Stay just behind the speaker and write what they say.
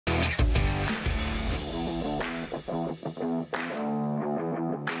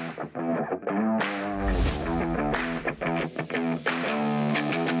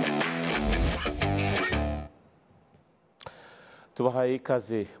tubahaye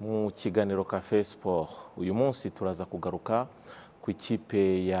ikaze mu kiganiro Cafe Sport. Uyu munsi turaza kugaruka ku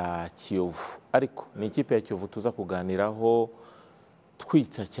ikipe ya Kiyovu, ariko ni ikipe ya Kiyovu tuza kuganiraho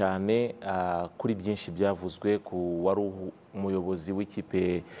twitsa cyane kuri byinshi byavuzwe ku wari umuyobozi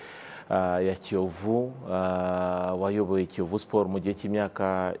w'ikipe ya Kiyovu wayoboye Kiyovu Sport mu gihe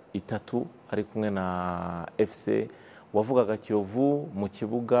cy'imyaka 3 ari kumwe na FC, wavugaga Kiyovu mu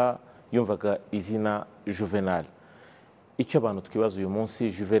kibuga yumvaga izina Juvenal. Icyo abantu twibaza uyu munsi,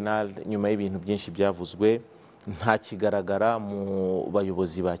 Juvenal nyuma y'ibintu byinshi byavuzwe nta kigaragara mu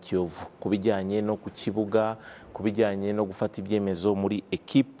bayobozi ba Kiyovu ku bijyanye no ku kibuga, ku bijyanye no gufata ibyemezo muri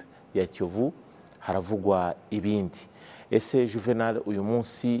equipe ya Kiyovu, haravugwa ibindi. Ese Juvenal uyu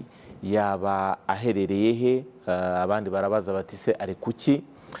munsi yaba aherereye he? Abandi barabaza bati se ari kuki?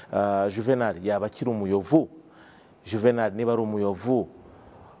 Juvenal yaba akiri umuyovu? Juvenal niba ari umuyovu,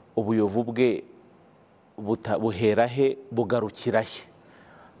 ubuyovu bwe buhera he bugarukira he?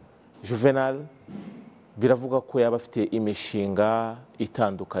 Juvenal biravuga ko yaba afite imishinga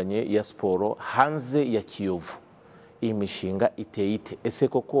itandukanye ya siporo hanze ya Kiyovu. Iyi mishinga iteye ite? Ese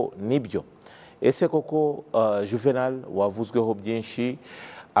koko nibyo? Ese koko Juvenal wavuzweho byinshi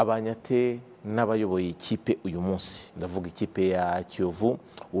abanyate n'abayoboye ikipe uyu munsi, ndavuga ikipe ya Kiyovu,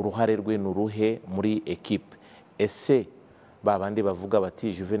 uruhare rwe n'uruhe muri equipe? Ese babandi bavuga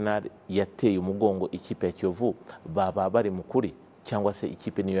bati Juvenal yateye umugongo ikipe ya Kiyovu baba bari mukuri, cyangwa se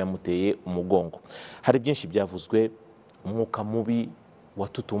ikipe niyo yamuteye umugongo? Hari byinshi byavuzwe, umwuka mubi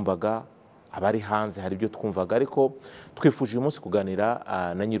watutumbaga, abari hanze hari ibyo twumvaga, ariko twifuje uyu munsi kuganira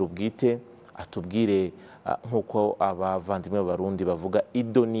na nyir'ubwite atubwire nk'uko abavandimwe b'Abarundi bavuga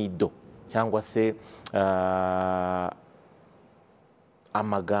ido nido, cyangwa se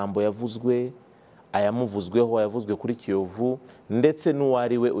amagambo yavuzwe, ayamuvuzweho, ayavuzwe kuri Kiyovu, ndetse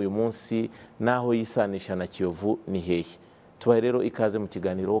n'uwari we uyu munsi naho yisanisha na Kiyovu ni hehe. Tubaye rero ikaze mu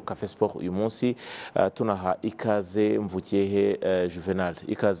kiganiro Cafe Sport uyu munsi, tunaha ikaze Mvukiyehe Juvenal.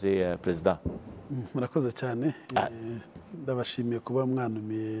 Ikaze President. Murakoze cyane, ndabashimiye kuba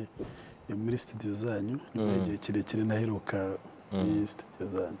mwanumiye muri studio zanyu, igihe kirekire naheruka muri studio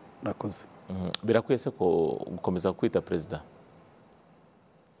zanyu. Murakoze. Birakwiye se ko gukomeza kwita President?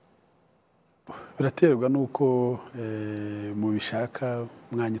 Biraterwa nuko mubishaka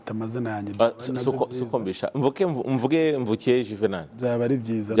mwanyita amazina yanjye. Suko mbisha mvuge Mvukiyehe Juvenal byaba ari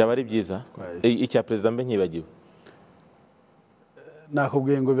byiza. Byaba ari byiza. Icya President mbe nkibagiwe.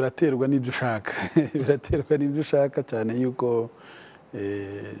 Nakubwiye ngo biraterwa n'ibyo ushaka. Biraterwa n'ibyo ushaka cyane yuko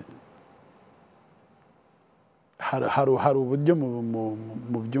hari uburyo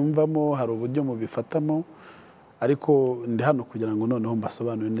mu byumvamo, hari uburyo mu bifatamo, ariko ndi hano kugira ngo noneho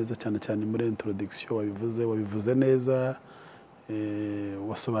mbasobanurire neza, cyane cyane muri introduction wabivuze neza,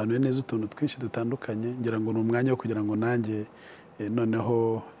 wasobanuye neza utuntu twinshi dutandukanye. Ngira ngo ni umwanya wo kugira ngo nanjye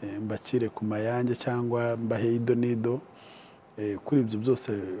noneho mbakire ku mayange cyangwa mbahe ido nido kuri ibyo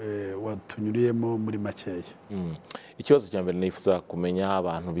byose watunyuriyemo muri makeya. Ikibazo cya mbere nifuza kumenya,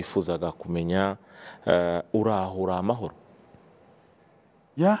 abantu bifuzaga kumenya, urahura amahoro?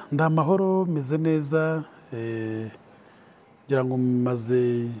 Ya, nda amahoro, meze neza. Ngira ngo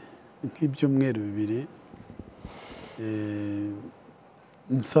maze nk'ibyumweru 2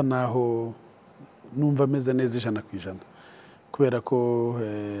 nsa naho numva meze neza 100%, kubera ko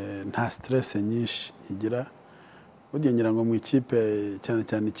nta stress nyinshi ngira. Ngira ngo mu ikipe, cyane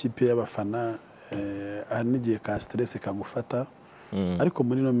cyane ikipe y'abafana, hari n'igihe ka stress kagufata, ariko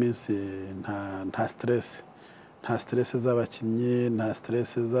muri no minsi nta stress. Nta stress z'abakinnyi, nta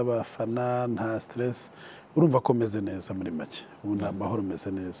stress z'abafana, nta stress. Urumva ko meze neza muri make, ubu nta mahoro,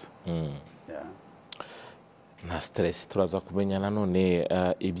 meze neza. Nta stress. Turaza kumenya nanone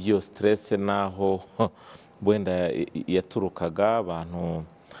ibyo stress naho wenda yaturukaga, abantu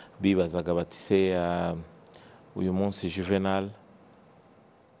bibazaga bati se uyu munsi Juvenal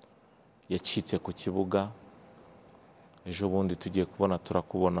yacitse ku kibuga, ejo bundi tugiye kubona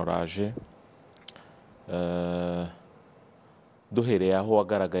turakubona oraje. Duhereye aho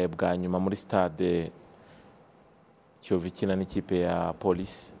wagaragaye bwa nyuma muri stade Kiyovu ikina n'ikipe ya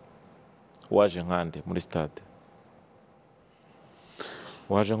Police, waje nkande muri stade?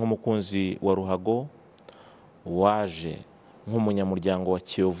 Waje nk'umukunzi wa ruhago? Waje nk'umunyamuryango wa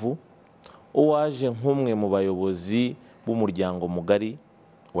Kiyovu? Waje nk'umwe mu bayobozi b'umuryango mugari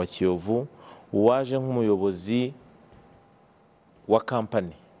wa Kiyovu? Waje nk'umuyobozi wa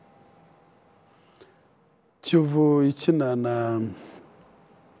company? Kiyovu ikina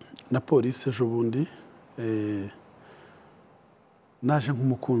na Police ejo bundi, naje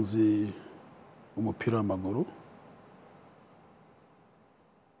nk'umukunzi w'umupira w'amaguru,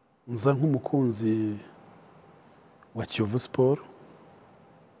 nza nk'umukunzi wa Kiyovu Sport,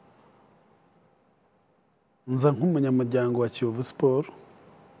 nza nk'umunyamuryango wa Kiyovu Sport,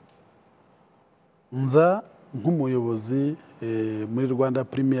 nza nk'umuyobozi muri Rwanda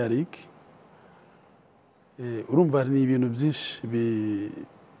Premier League. Urumva ni ibintu byinshi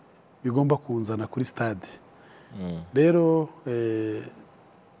bigomba kunzana kuri stade. Rero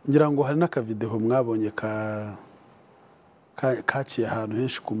ngira ngo hari n'akavideo mwabonye kaciye ahantu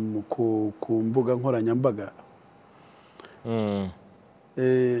henshi ku mbuga nkoranyambaga.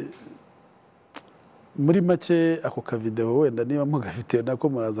 Muri make ako kavideo wenda niba mugafite nako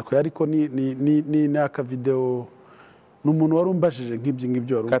muraza ko ariko ni akavideo n'umuntu wari umbajije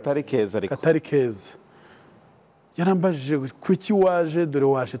nk'ibyo katari keza yarambajije kuki waje, dore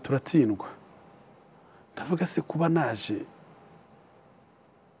waje turatsindwa. Ndavuga se kuba naje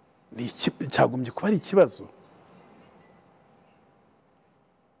ni cyagombye kuba ari ikibazo,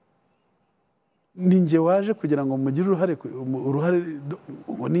 ninjye waje kugira ngo mugire uruhare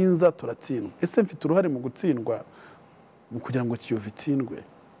ninza turatsindwa. Ese mfite uruhare mu gutsindwa mu kugira ngo Kiyovu itsindwe?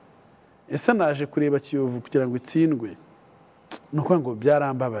 Ese naje kureba Kiyovu kugira ngo itsindwe? Nuko ngo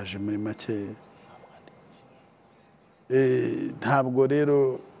byarambabaje muri make.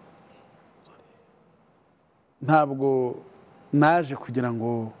 Ntabwo naje kugira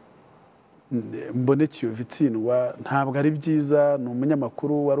ngo mbone Kiyovu itsindwa. Ntabwo ari byiza. Ni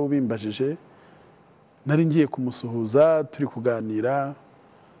umunyamakuru wari ubimbajije, nari ngiye kumusuhuza turi kuganira,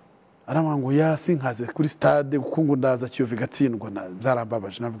 aravuga ngo yasi nkaze kuri stade kuko ngo ndaza Kiyovu igatsindwa.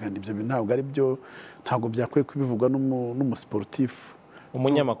 Byarambabaje. Navuga ngo ibyo bintu ntabwo ari byo, ntabwo byakwiye kubivugwa n'umusportif,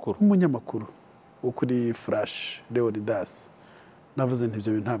 umunyamakuru wo kuri Flash Leonidas. Navuze nti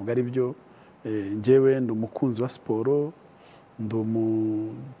ibyo bintu ntabwo ari byo. Njyewe ndi umukunzi wa siporo, ndi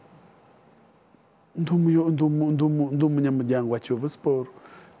umunyamuryango wa Kiyovu Sport,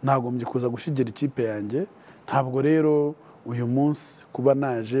 nagombye kuza gushigira ikipe yanjye. Ntabwo rero uyu munsi kuba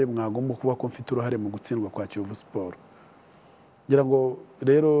naje mwagomba kuba ko mfite uruhare mu gutsindwa kwa Kiyovu Sport. Ngira ngo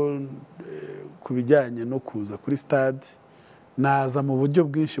rero ku bijyanye no kuza kuri stade, naza mu buryo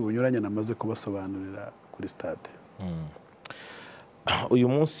bwinshi bunyuranye namaze kubasobanurira kuri stade. Uyu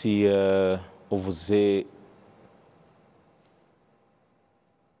munsi uvuze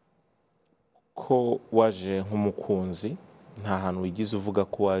ko waje nk'umukunzi, nta hantu wigize uvuga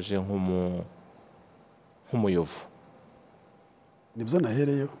ko waje nk'umuyovu. Nibyo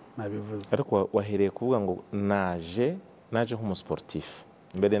nahereyo nabivuze. Ariko wahereye kuvuga ngo naje nk'umusportif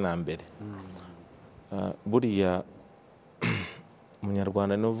mbere na mbere. Buriya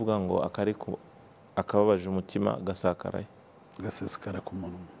umunyarwanda ni uvuga ngo akababaje umutima gasesekara ku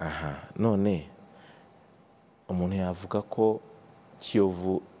munwa. None umuntu yavuga ko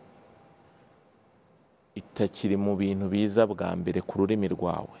Kiyovu itakiri mu bintu biza bwa mbere ku rurimi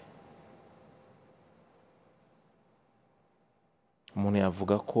rwawe. Umuntu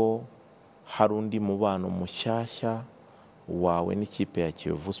yavuga ko hari undi mubano mushyashya wawe n'ikipe ya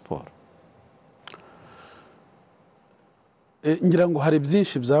Kiyovu Sport. Ngira ngo hari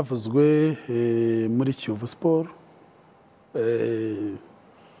byinshi byavuzwe muri Kiyovu Sport.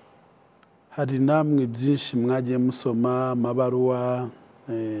 Hari namwe byinshi mwagiye musoma amabaruwa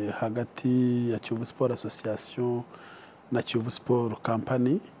hagati ya Kiyovu Sport Association na Kiyovu Sport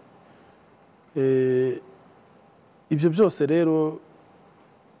Company. Ibyo byose rero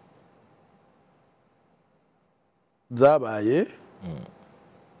byabaye.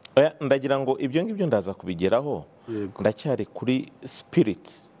 Ndagira ngo ibyo ngibyo ndaza kubigeraho. Ndacyari kuri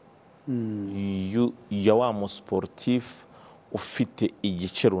spirit ya wa mu sportif ufite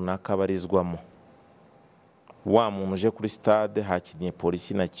igice runaka barizwamo. Wa muntu uje kuri stade hakinnye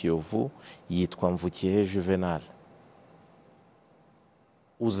Polisi na Kiyovu yitwa Mvukiyehe Juvenal.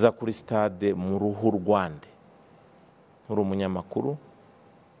 Uza kuri stade mu ruhu Rwanda, uri umunyamakuru,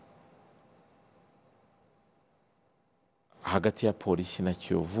 hagati ya Polisi na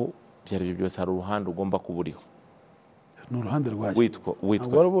Kiyovu byari byo byose hari uruhande ugomba kuburiho. Ni uruhande rwa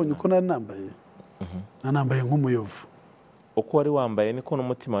Kiyovu. Warabonye uko nari nambaye? Nambaye nk'umuyovu. Uko wari wambaye niko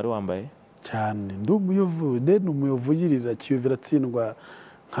n'umutima wari wambaye cyane. Ndi umuyovu, ni umuyovu yirira Kiyovu iratsindwa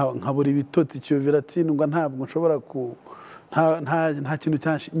nkabura ibitotsi. Kiyovu iratsindwa ntabwo nshobora nta kintu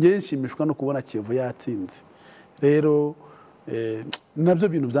ngiye nshimishwa no kubona Kiyovu yatsinze. Rero nabyo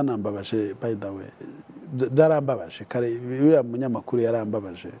bintu byanambabaje. By the way, byarambabaje kare. Biriya munyamakuru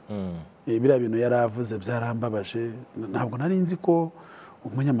yarambabaje. Biriya bintu yaravuze byarambabaje. Ntabwo nari nzi ko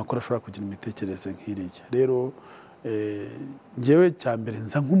umunyamakuru ashobora kugira imitekerereze nk'iriya. Rero njyewe cyambere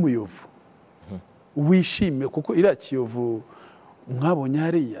nza nk'umuyovu wishime, kuko iriya Kiyovu mwabonye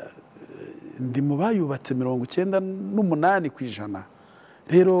hariya ndi mu bayubatse 98%.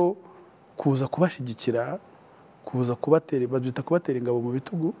 Rero kuza kubashigikira, kuza kubatera, babyita kubatera ingabo mu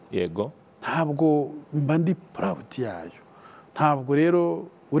bitugu. Yego. ntabwo mba ndi proud yayo. Ntabwo rero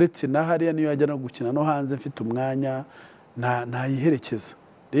uretse na hariya niyo yajya no gukina no hanze mfite umwanya nayiherekeza.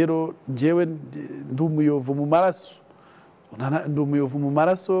 Rero njyewe ndi umuyovu mu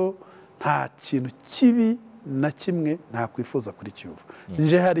maraso, nta kintu kibi na kimwe ntakwifuza kuri Kiyovu.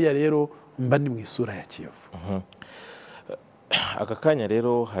 Nje hariya rero mba ndi mu isura ya Kiyovu. Aka kanya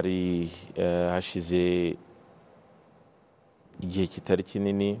rero hari hashize igihe kitari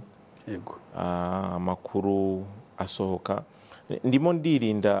kinini yego amakuru asohoka, ndimo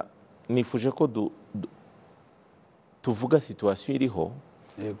ndirinda, nifuje ko tuvuga situation iriho,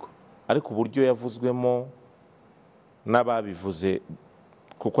 yego ariko uburyo yavuzwemo n'ababivuze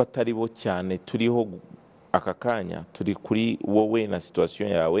kuko atari bo cyane turiho aka kanya, turi kuri wowe na situation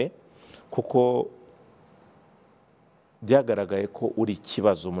yawe, kuko byagaragaye ko uri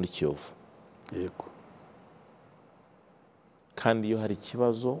ikibazo muri Kiyovu. yego Kandi iyo hari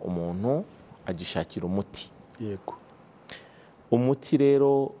ikibazo umuntu agishakira umuti. yego Umuti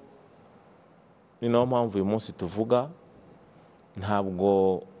rero ni nayo mpamvu uyu munsi tuvuga,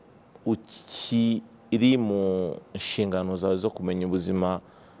 ntabwo ukiri mu nshingano zawe zo kumenya ubuzima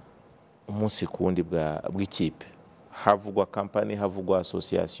umunsi ku wundi bw'ikipe. Havugwa kampani, havugwa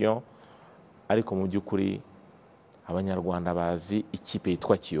association, ariko mu by'ukuri abanyarwanda bazi ikipe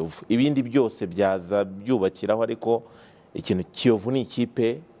yitwa Kiyovu. Ibindi byose byaza byubakiraho, ariko ikintu Kiyovu ni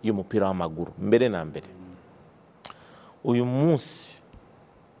ikipe y'umupira w'amaguru mbere na mbere. Uyu munsi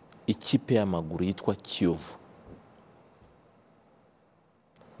ikipe y'amaguru yitwa Kiyovu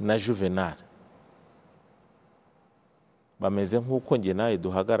na Juvenal bameze nk'uko njye nawe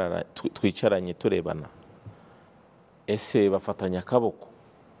duhagarara twicaranye turebana. Ese bafatanya akaboko?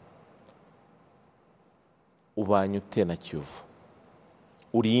 Ubanye ute na Kiyovu?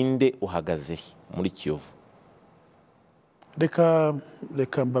 Urinde uhagaze muri Kiyovu?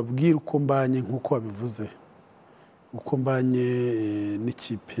 Reka mbabwire uko mbanye nk'uko wabivuze, uko mbanye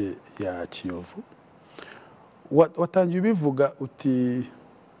n'ikipe ya Kiyovu. Watangiye ubivuga uti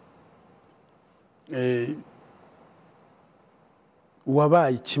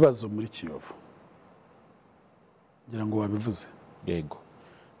wabaye ikibazo muri Kiyovu, ngira ngo wabivuze. Yego.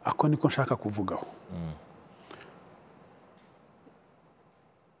 Ako niko nshaka kuvugaho.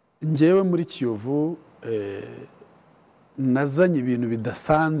 Njyewe muri Kiyovu nazanye ibintu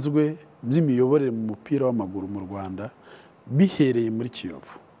bidasanzwe by'imiyoborere mu mupira w'amaguru mu Rwanda bihereye muri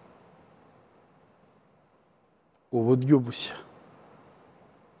Kiyovu. Uburyo bushya.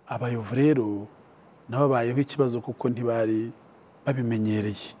 Abayovu rero nababayeho ikibazo kuko ntibari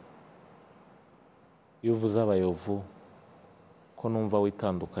babimenyereye. Iyo uvuze abayovu ko numva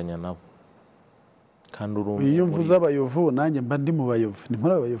witandukanya nabo, kandi iyo mvuze abayovu nanjye mba ndi mu bayovu, ni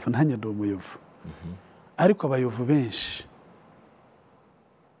muri abayovu nanjye ndi umuyovu. Ariko abayovu benshi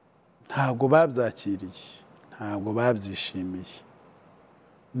ntabwo babyakiriye, ntabwo babyishimiye,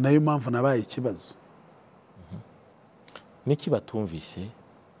 nayo mpamvu nabaye ikibazo. Niki batumvise?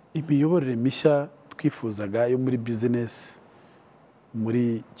 Imiyoborere mishya twifuzaga yo muri business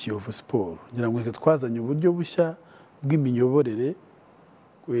muri Kiyovu Sport, ngira ngo twazanye uburyo bushya bw'imiyoborere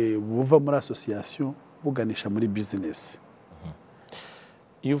buva muri association buganisha muri business.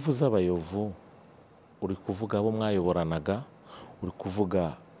 Iyo uvuze abayovu uri kuvuga abo mwayoboranaga, uri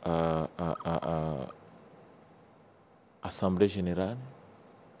kuvuga Assemblée Générale,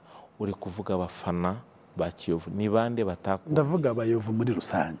 uri kuvuga abafana ba Kiyovu, ni bande batakumvise? Ndavuga abayovu muri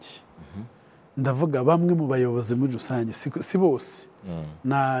rusange. Ndavuga bamwe mu bayobozi muri rusange, si bose.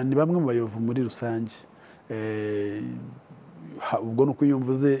 Ni bamwe mu bayovu muri rusange. Ubwo nuko iyo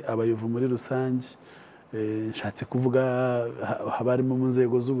mvuze abayovu muri rusange, nshatse kuvuga habarimo mu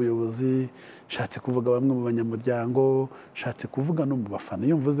nzego z'ubuyobozi, nshatse kuvuga bamwe mu banyamuryango, nshatse kuvuga no mu bafana.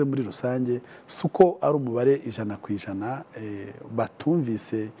 Iyo mvuze muri rusange suko ari umubare 100%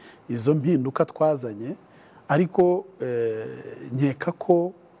 batumvise izo mpinduka twazanye, ariko nkeka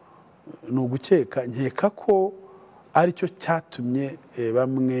ko nkeka ko aricyo cyatumye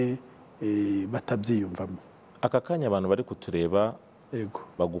bamwe batabyiyumvamo. Aka kanya abantu bari kutureba, yego,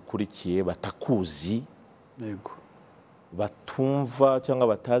 bagukurikiye batakuzi, yego, batumva cyangwa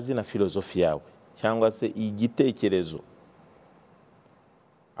batazi na filozofi yawe cyangwa se igitekerezo.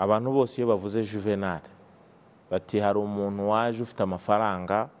 Abantu bose iyo bavuze Juvenal bati hari umuntu waje ufite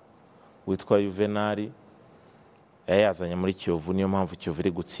amafaranga witwa Juvenal yayazanye muri Kiyovu, niyo mpamvu Kiyovu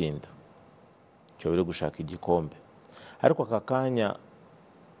iri gutsinda, Kiyovu iri gushaka igikombe. Ariko aka kanya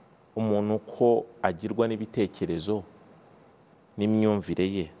umuntu ko agirwa n'ibitekerezo n'imyumvire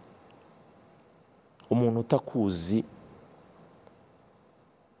ye, umuntu utakuzi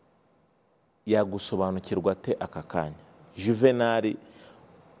yagusobanukirwa ate aka kanya? Juvenal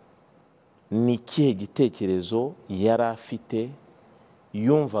ni ikihe gitekerezo yari afite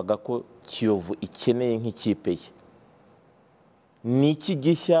yumvaga ko Kiyovu ikeneye nk'ikipe ye? Ni iki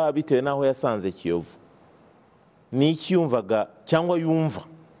gishya bitewe n'aho yasanze Kiyovu? Ni iki yumvaga cyangwa yumva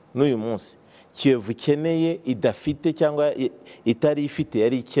n'uyu munsi Kiyovu ikeneye idafite cyangwa itari ifite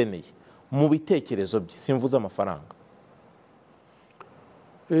yari ikeneye mu bitekerezo bye? Simvuze amafaranga.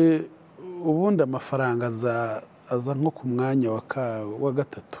 Ubundi amafaranga aza nko ku mwanya wa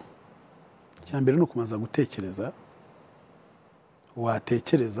gatatu. Cyambere ni ukumaza gutekereza,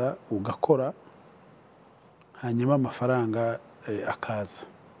 watekereza ugakora, hanyuma amafaranga akaza.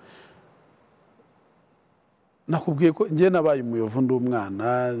 Nakubwiye ko njye nabaye umuyovu ndi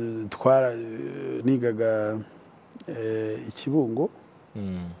umwana, nigaga Ikibungo,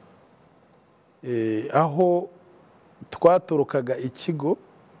 aho twatorokaga ikigo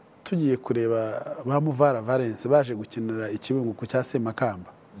tugiye kureba ba Muvara Valence baje gukinira Ikibungo ku cya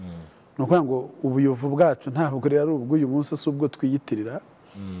Semakamba. Nukuvuga ngo ubuyovu bwacu ntabwo rero ari ubw'uyu munsi, si ubwo twiyitirira.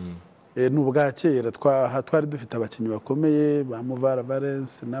 Ni ubwa kera twari dufite abakinnyi bakomeye ba Muvara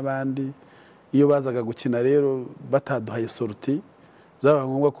Valence n'abandi. Iyo bazaga gukina rero bataduhaye sorti, byaba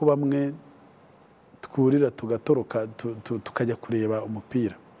ngombwa ko bamwe twurira tugatoroka tukajya kureba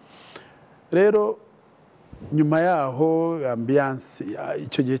umupira. Rero nyuma yaho ambiance,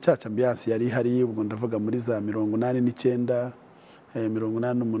 icyo gihe cyacu ambiance yari hari, ubwo ndavuga muri za 89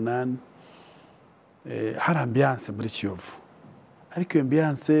 88, hari ambiance muri Kiyovu. Ariko iyo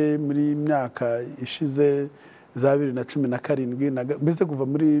ambiance muri myaka ishize za 2017 mbese kuva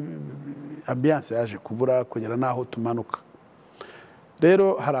muri ambiance yaje kubura kugera naho tumanuka.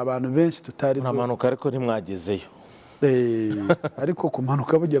 Rero hari abantu benshi tutari namanuka ariko ntimwagezeyo. Ariko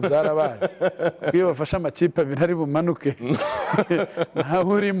kumanuka burya byarabaye. Iyo bafashe amakipe abiri ari bumanuke ntaho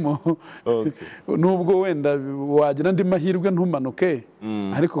urimo. Nubwo wenda wagira andi mahirwe ntumanuke,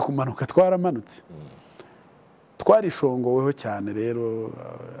 ariko kumanuka twaramanutse. Twarishongoweho cyane rero,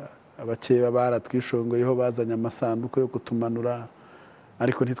 abakeba baratwishongoyeho, bazanye amasanduku yo kutumanura,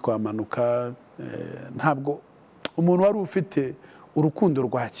 ariko ntitwamanuka. Ntabwo umuntu wari ufite urukundo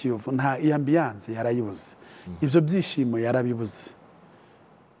rwa Kiyovu, nta ambiance yarayibuze, ibyo byishimo yarabibuze.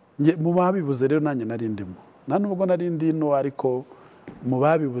 Mu babibuze rero nanjye nari ndimo, nta nubwo nari ndino, ariko mu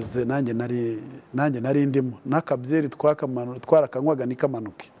babibuze nanjye nari ndimo. N'akabyeri twarakanywaga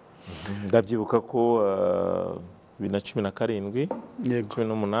nikamanuke. Ndabyibuka ko 2017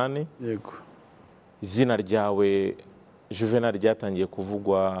 18 yego izina ryawe Juvenal ryatangiye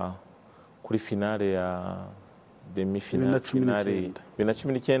kuvugwa kuri finale ya demi-finale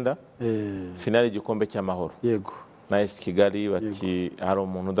 2019 finale y'igikombe cy'amahoro. Yego na SC Kigali bati hari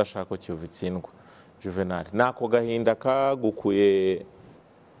umuntu udashaka ko Kiyovu itsindwa. Juvenal, nako gahinda kagukuye?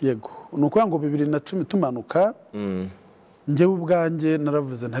 Yego, nuko ngo 2010 tumanuka, njyewe ubwanjye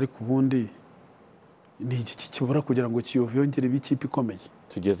naravuze ntari ku bundi ni iki kibura kugira ngo Kiyovu yongere ikipe ikomeye.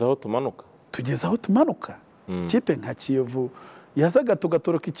 Tugeze aho tumanuka. Ikipe nka Kiyovu yazaga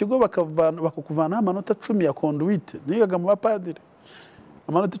tugatoroka ikigo bakakuvana amanota 10 ya conduite. Nigaga mu bapadiri,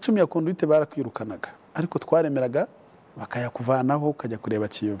 amanota 10 ya conduite barakwirukanaga, ariko twaremeraga bakayakuvanaho ukajya kureba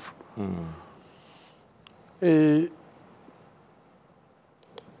Kiyovu.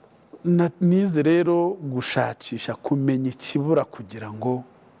 Nize rero gushakisha kumenya ikibura kugira ngo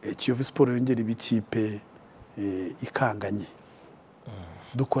Kiyovu Sport yongere ibikipe ikanganye.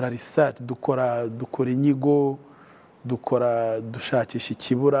 Dukora research, dukora inyigo, dushakisha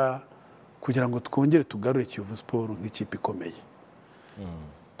ikibura kugira ngo twongere tugarure Kiyovu Sport nk'ikipe ikomeye.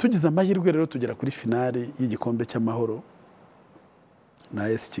 Tugize amahirwe rero tugera kuri finale y'igikombe cy'amahoro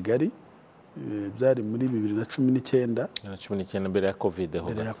na SC Kigali, byari muri 2019 mbere ya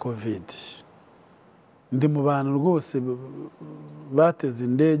Covid. Ndi mu bantu rwose bateze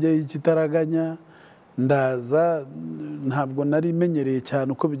indege y'ikitaraganya, ndaza, ntabwo nari menyereye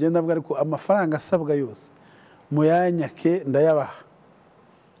cyane uko bigenda, ariko amafaranga asabwa yose muyanyake ndayabaha.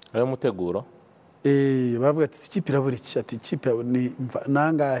 Ayo muteguro bavuga ati ikipe irabura iki, ati ikipe ni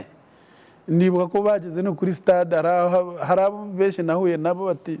nangahe. Ndibuka ko bageze no kuri stade, hari abo benshi nahuye nabo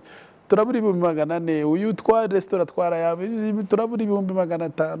bati turabura 400, uyu twa restaurant twarayabe turabura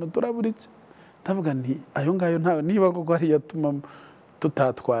 500, turabura iki. Ndavuga nti ayo ngayo ntawe, niba koko hari yatuma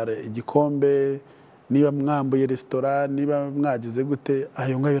tutatwara igikombe, niba mwambuye restaurant, niba mwagize gute,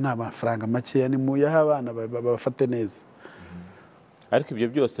 ayo ngayo nta mafaranga makeya, ni muyaha abana babafate neza. Ariko ibyo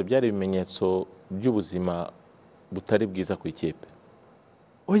byose byari ibimenyetso by'ubuzima butari bwiza ku ikipe.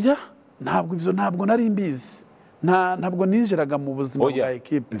 Oya, ntabwo nari mbizi, ntabwo ninjiraga mu buzima bwa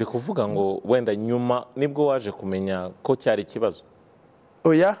ekipe. Ndi kuvuga ngo wenda nyuma nibwo waje kumenya ko cyari ikibazo.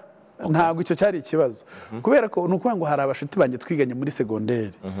 Oya, ntabwo icyo cyari ikibazo kubera ko ni ukuvuga ngo hari abashuti banjye twiganye muri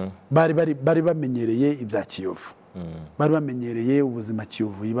segonderi bari bamenyereye ibya Kiyovu bari bamenyereye ubuzima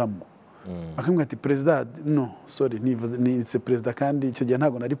Kiyovu ibamo bakambwira ati perezida no sorry ni perezida kandi icyo gihe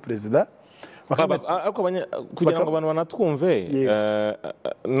ntabwo nari perezida kugira ngo abantu banatwumve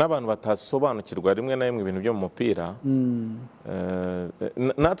n'abantu batasobanukirwa rimwe na rimwe ibintu byo mu mupira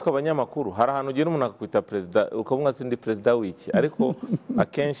natwe abanyamakuru hari ahantu ugira umuntu akakwita perezida ukavuga sindi perezida w'iki ariko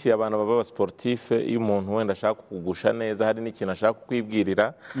akenshi abantu baba sportif iyo umuntu wenda ashaka kugusha neza hari n'ikintu ashaka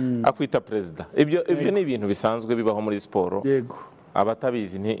kwibwirira akwita perezida ibyo ni ibintu bisanzwe bibaho muri siporo yego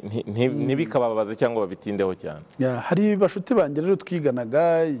abatabizi ntibikababaze cyangwa babitindeho cyane hari bashuti banjye rero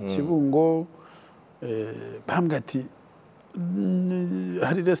twiganaga Ikibungo bambwira ati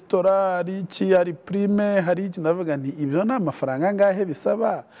hari resitora hari iki hari prime hari iki ndavuga nti ibyo ni amafaranga angahe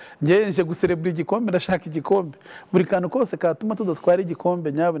bisaba nje guserebura igikombe ndashaka igikombe buri kantu kose katuma tudatwara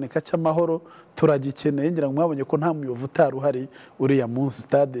igikombe nyaboneka cy'amahoro turagikeneye ngira ngo mwabonye ko nta muyovu utari uhari uriya munsi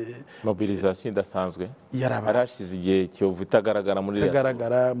stade mobilisation idasanzwe yarashize igihe Kiyovu itagaragara muri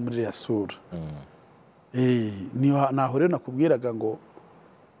iriya sura naho rero nakubwiraga ngo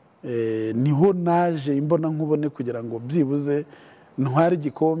niho naje imbona nkubone kugira ngo byibuze ntware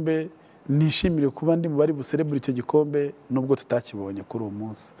igikombe nishimire kuba ndi mu bari buserebura icyo gikombe nubwo tutakibonye kuri uwo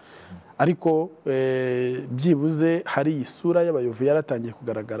munsi ariko byibuze hari isura y'abayovu yaratangiye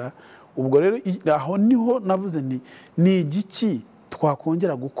kugaragara ubwo rero aho niho navuze ni igiki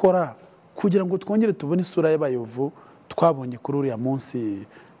twakongera gukora kugira ngo twongere tubone isura y'abayovu twabonye kuri uriya munsi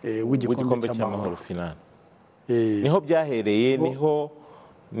w'igikombe cy'amahoro final niho byahereye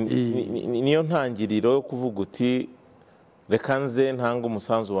niyo ntangiriro yo kuvuga uti reka nze ntanga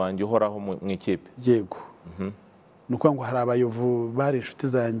umusanzu wanjye uhoraho mu ikipe yego ni ukuvuga ngo hari abayovu bari inshuti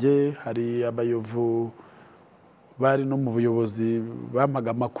zanjye hari abayovu bari no mu buyobozi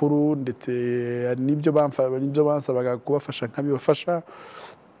bampaga amakuru ndetse n'ibyo bansabaga kubafasha nkabibafasha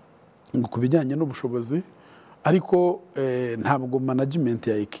ku bijyanye n'ubushobozi ariko ntabwo management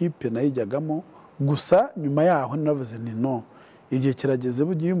ya ekipe nayijyagamo gusa nyuma yaho navuze nti no igihe kirageze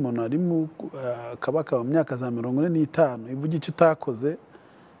bugiye umuntu ari mu kabaka mu myaka za 45 ivuga icyo utakoze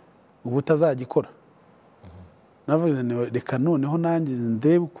ubu utazagikora navuze nti reka noneho nanjye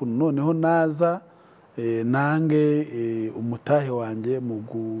ndebe ukuntu noneho naza nange umutahe wanjye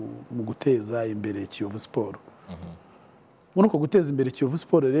mu guteza imbere Kiyovu Sport muri uko guteza imbere Kiyovu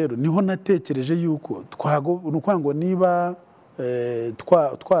Sport rero niho natekereje yuko nukuvuga ngo niba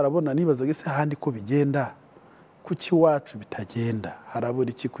twarabona nibazaga ese handi ko bigenda kuki wacu bitagenda harabura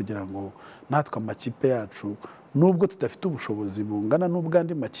iki kugira ngo natwe amakipe yacu nubwo tudafite ubushobozi bungana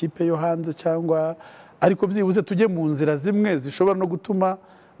n'ubwandi makipe yo hanze cyangwa ariko byibuze tujye mu nzira zimwe zishobora no gutuma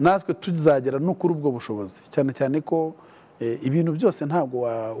natwe tuzagera no kuri ubwo bushobozi cyane cyane ko ibintu byose ntabwo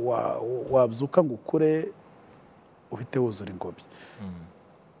wabyuka ngo ukure uhite wuzura ingobyi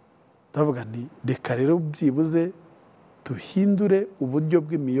ndavuga nti reka rero byibuze duhindure uburyo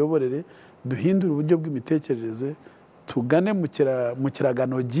bw'imiyoborere duhindure uburyo bw'imitekerereze tugane mu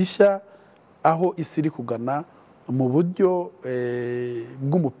kiragano gishya aho isi iri kugana mu buryo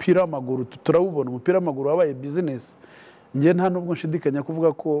bw'umupira w'amaguru turawubona umupira w'amaguru wabaye business njye nta nubwo nshidikanya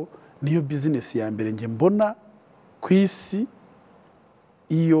kuvuga ko niyo business ya mbere njye mbona ku isi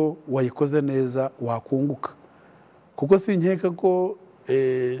iyo wayikoze neza wakunguka kuko sinkeka ko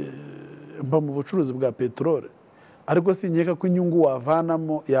mba mu bucuruzi bwa peteroli ariko sinkeka ko inyungu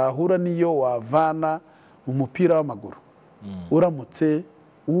wavanamo yahura niyo wavana mu mupira w'amaguru uramutse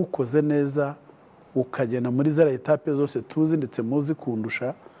uwukoze neza ukagenda muri zara etape zose tuzi ndetse muzi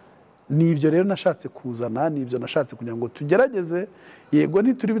kundusha nibyo rero nashatse kuzana nibyo nashatse kugira ngo tugerageze yego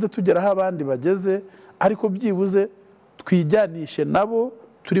ntituri bita tugeraho abandi bageze ariko byibuze twijyanishe nabo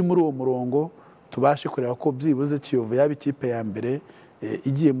turi muri uwo murongo tubashe kureba ko byibuze Kiyovu yaba ikipe ya mbere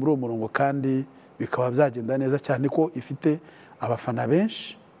igiye muri uwo murongo kandi bikaba byagenda neza cyane ko ifite abafana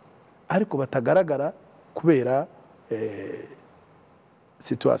benshi ariko batagaragara kubera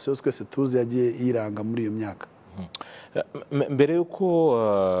situation twese tuzi yagiye yiranga muri iyo myaka mbere yuko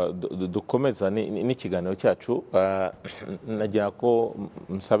dukomeza n'ikiganiro cyacu nagira ko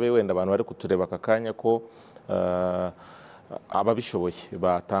msabe wenda abantu bari kutureba aka kanya ko ababishoboye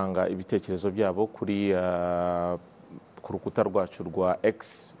batanga ibitekerezo byabo kuri ku rukuta rwacu rwa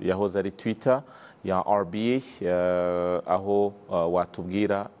X yahoze ari Twitter ya RBA aho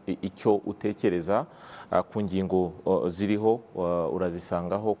watubwira icyo utekereza ku ngingo ziriho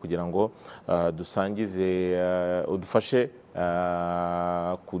urazisangaho kugira ngo dusangize udufashe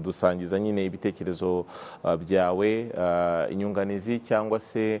kudusangiza nyine ibitekerezo byawe inyunganizi cyangwa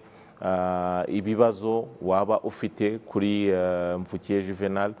se ibibazo waba ufite kuri Mvukiyehe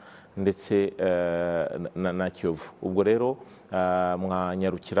Juvenal ndetse na Kiyovu. Ubwo rero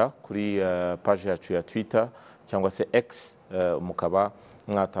mwanyarukira kuri page yacu ya Twitter cyangwa se X mukaba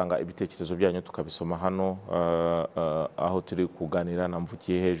mwatanga ibitekerezo byanyu tukabisoma hano aho turi kuganira na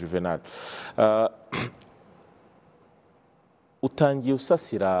Mvukiyehe Juvenal. Utangiye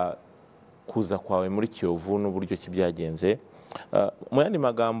usasira kuza kwawe muri Kiyovu n'uburyo ki byagenze. Mu yandi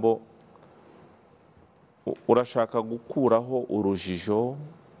magambo urashaka gukuraho urujijo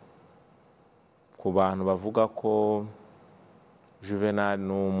ku bantu bavuga ko Juvenal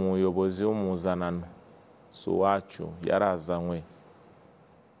ni umuyobozi w'umuzanano, si uwacu, yarazanywe.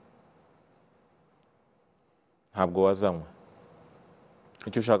 Ntabwo wazanywe.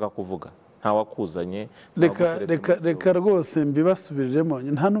 Icyo ushaka kuvuga nta wakuzanye. Reka rwose mbibasubiriremo,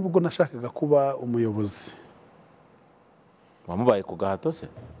 nta nubwo nashakaga kuba umuyobozi. Wamubaye ku gahato se?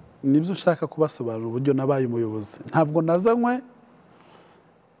 Nibyo nshaka kubasobanura uburyo nabaye umuyobozi. Ntabwo nazanywe,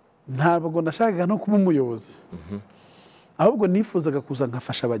 ntabwo nashakaga no kuba umuyobozi. Ahubwo nifuzaga kuza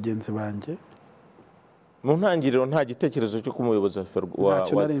nkafasha bagenzi banjye. Mu ntangiriro nta gitekerezo cyo kuba umuyobozi wa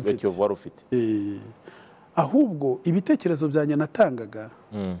Kiyovu wari ufite? Ahubwo ibitekerezo byanjye natangaga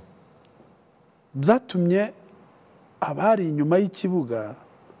byatumye abari inyuma y'ikibuga,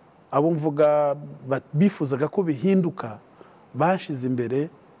 abo mvuga bifuzaga ko bihinduka, bashize imbere,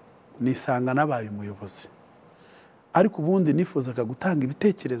 nisanga nabaye umuyobozi. Ariko ubundi nifuzaga gutanga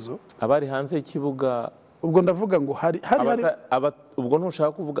ibitekerezo. Abari hanze y'ikibuga, ubwo ndavuga ngo hari ubwo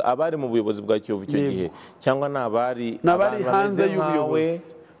ntushaka kuvuga abari mu buyobozi bwa Kiyovu icyo gihe, cyangwa n'abari hanze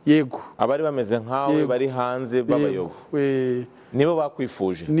y'ubuyobozi? Yego, abari bameze nkawe bari hanze b'abayovu nibo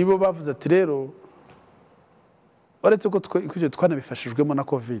bakwifuje? Nibo bavuze ati rero, uretse ko twanabifashijwemo na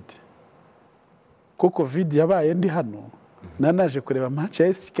covid, ko covid yabaye ndi hano nanaje kureba match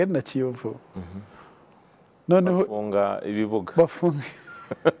ya SC na Kiyovu, noneho bafunga ibibuga, bafunga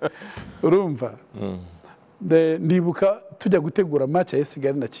urumva. Ndibuka tujya gutegura match ya SC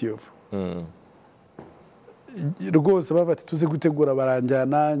na Kiyovu, rwose bati tuzi gutegura,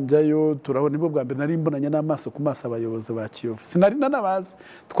 baranjyana njyayo, turabona nibwo bwa mbere nari mbonanye n'amaso ku maso abayobozi ba Kiyovu. Sinari nanabazi,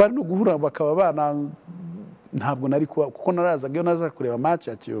 twari no guhura bakaba bana, ntabwo nari kuko narazaga iyo naza kureba match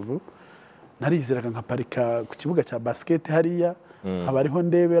ya Kiyovu, narizeraga nkaparika ku kibuga cya basket hariya, abariho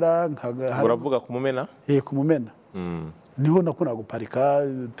ndebera. Uravuga ku Mumena? Ku Mumena niho nakunda guparika,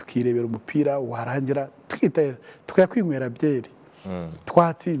 tukirebera umupira warangira tukayakwinywera byeri.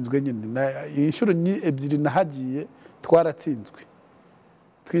 Twatsinzwe nyine inshuro ebyiri nahagiye, twaratsinzwe.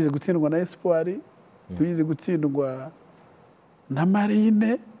 Twize gutsindwa na Espoir, twize gutsindwa na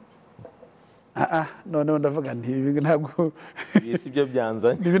Marine. Noneho ndavuga nti ntabwo si byo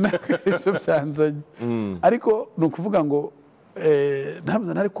byanzanye, ibyo byanzanye. Ariko ni ukuvuga ngo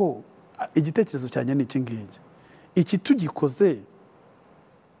ntabwo ariko igitekerezo cyanjye ni iki ngiki, iki tugikoze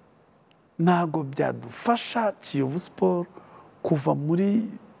ntabwo byadufasha Kiyovu Sport kuva muri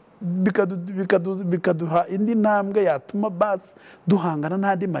bikaduha indi ntambwe yatuma basi duhangana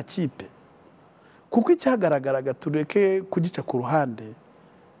n'andi makipe. Kuko icyagaragaraga, tureke kugica ku ruhande,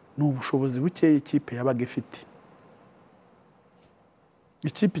 ni ubushobozi buke ikipe yabaga ifite.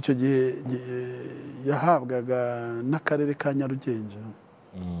 Ikipe icyo gihe yahabwaga n'akarere ka Nyarugenge,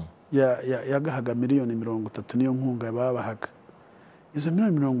 yagahaga miliyoni 30, niyo nkunga babahaga. Izo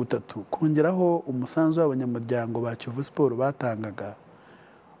miliyoni 30 kongeraho umusanzu w'abanyamuryango ba Kiyovu Sport batangaga,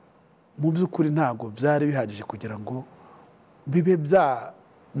 mu by'ukuri ntabwo byari bihagije kugira ngo bibe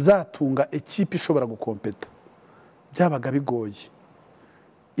byatunga ikipe ishobora gukompeta. Byabaga bigoye.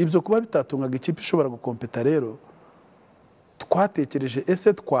 Ibyo kuba bitatungaga ikipe ishobora gukompeta, rero twatekereje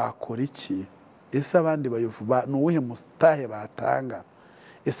ese twakora iki? Ese abandi bayovu ni uwuhe mustahe batanga?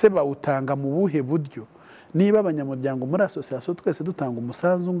 Ese bawutanga mu buhe buryo? Niba abanyamuryango muri association twese dutanga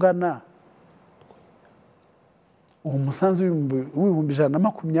umusanzu ungana, uwo musanzu w'ibihumbi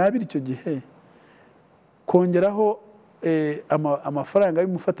 120 icyo gihe, kongeraho amafaranga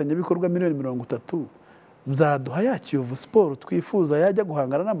y'umufatanyabikorwa miliyoni 30, byaduha ya Kiyovu Sport twifuza yajya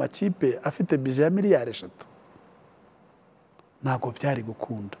guhangana n'amakipe afite bije ya miliyari 3. Ntabwo byari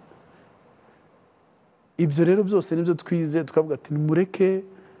gukunda. Ibyo rero byose nibyo twize, tukavuga ati nimureke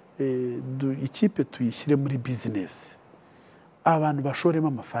ikipe tuyishyire muri business, abantu bashoremo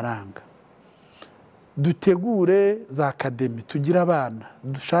amafaranga, dutegure za academy, tugira abana,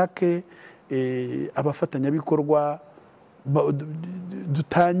 dushake abafatanyabikorwa,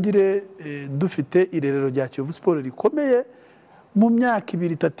 dutangire dufite irerero rya Kiyovu Sport rikomeye. Mu myaka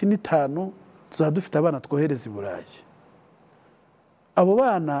 2, 3, 5 tuzaba dufite abana twohereza i Burayi. Abo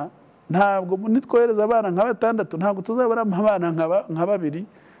bana ntabwo nitwohereza abana nka 6, ntabwo tuzabara abana nka 2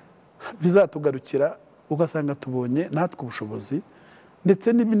 bizatugarukira, ugasanga tubonye natwe ubushobozi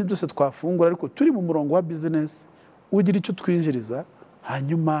ndetse n'ibindi byose twafungura ariko turi mu murongo wa business ugira icyo twinjiriza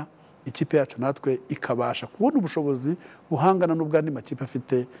hanyuma ikipe yacu natwe ikabasha kubona ubushobozi buhangana n'ubwandi makipe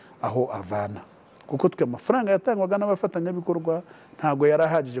afite aho avana kuko twe amafaranga yatangwaga n'abafatanyabikorwa ntabwo yari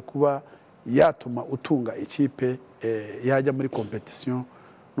ahagije kuba yatuma utunga ikipe yajya muri competition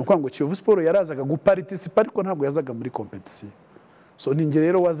nuko ngo Kiyovu Sport yarazaga guparticipa ariko ntabwo yazaga muri competition so ninge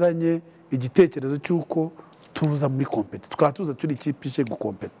rero wazanye igitekerezo cy'uko tuza muri competition tukaba tuza turi ikipe ije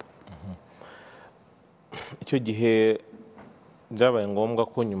gukompeta icyo gihe byabaye ngombwa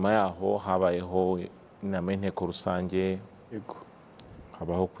ko nyuma yaho habayeho inama y'inteko rusange yego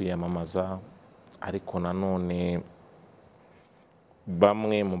habaho kwiyamamaza ariko nanone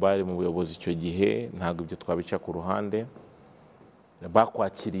bamwe mu bari mu buyobozi icyo gihe ntabwo ibyo twabica ku ruhande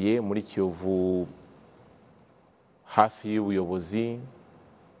bakwakiriye muri Kiyovu hafi y'ubuyobozi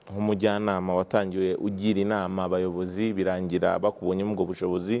nk'umujyanama watangiwe ugira inama abayobozi birangira bakubonyemo ubwo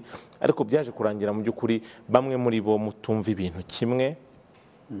bushobozi ariko byaje kurangira mu by'ukuri bamwe muri bo mutumva ibintu kimwe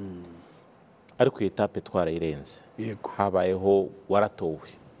ariko iyi etape twarayirenze yego habayeho waratowe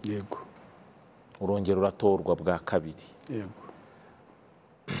yego urongera uratorwa bwa kabiri yego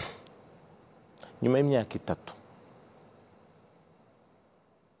nyuma y'imyaka 3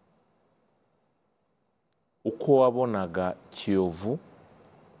 uko wabonaga Kiyovu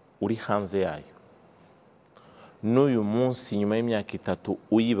uri hanze yayo n'uyu munsi nyuma y'imyaka 3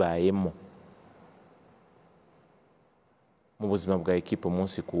 uyibayemo mu buzima bwa ekipe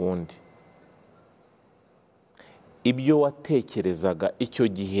umunsi ku wundi ibyo watekerezaga icyo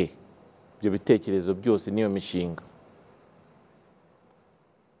gihe ibyo bitekerezo byose niyo mishinga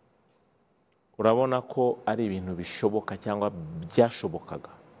urabona ko ari ibintu bishoboka cyangwa byashobokaga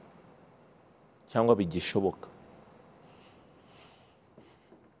cyangwa bigishoboka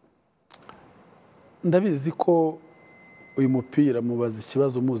ndabizi ko uyu mupira mubaza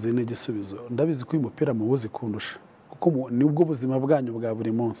ikibazo muzi n'igisubizo ndabizi ko uyu mupira mubuzi kundusha kuko nibwo buzima bwanyu bwa buri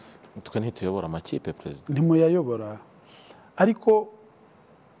munsi twe ntituyobora amakipe president ntimuyayobora ariko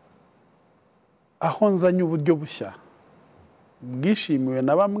aho nzanye uburyo bushya bwishimiwe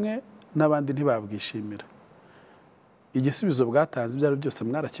na bamwe n'abandi ntibabwishimira igisubizo bwatanze ibyaro byose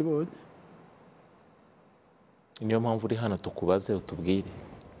mwarakibonye niyo mpamvu uri hano tukubaze utubwire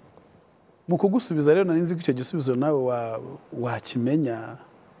mu kugusubiza rero nari nzi ko icyo gisubizo nawe wakimenya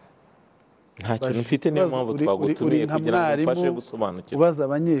nta kintu mfite niyo mpamvu twagutumiye kugira ngo ufashe gusobanukirwa ubaza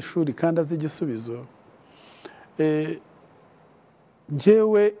abanyeshuri kandi azi igisubizo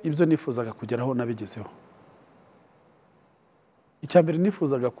njyewe ibyo nifuzaga kugeraho nabigezeho icya mbere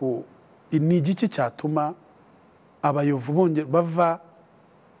nifuzaga ni igiki cyatuma abayovu bongera bava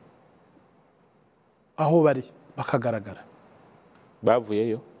aho bari bakagaragara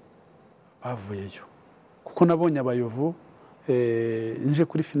bavuyeyo kuko nabonye abayovu nje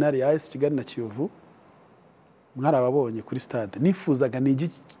kuri finale ya AS Kigali na Kiyovu mwarababonye kuri stade nifuzaga ni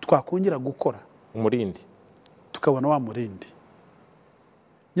igiki twakongera gukora umurindi tukabona wa murindi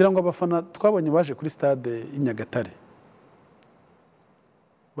ngira ngo abafana twabonye baje kuri stade y'Inyagatare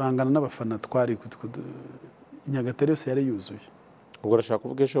bangana n'abafana twari Inyagatare yose yari yuzuye ubwo urashaka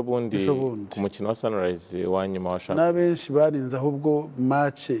kuvuga ejo bundi ku mukino wa Sunrise wa nyuma wa shampiyona n'abenshi barinze ahubwo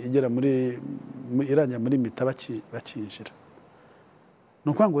match igera muri irangira muri mita bakinjira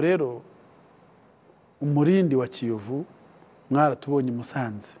nuko ngo rero umurindi wa Kiyovu mwaratubonye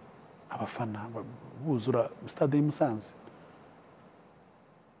Musanze abafana buzura stade y'i Musanze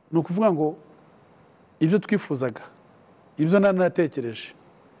nukuvuga ngo ibyo twifuzaga ibyo nanatekereje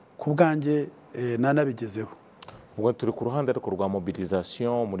ku bwanjye nanabigezeho ubwo turi ku ruhande ariko rwa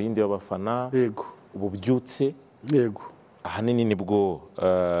mobilisation umurindi w'abafana yego ububyutse yego ahanini nibwo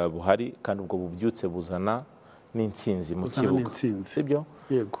buhari kandi ubwo bubyutse buzana n'intsinzi mu kibuga sibyo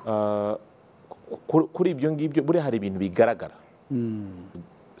yego kuri ibyo ngibyo buri hari ibintu bigaragara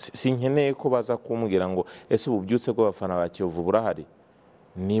sinkeneye ko baza kumbwira ngo ese ububyutse bw'abafana ba Kiyovu burahari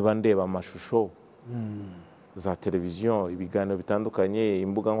niba ndeba amashusho za televiziyo ibiganiro bitandukanye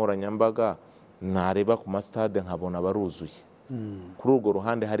imbuga nkoranyambaga nareba ku masitade nkabona baruzuye kuri urwo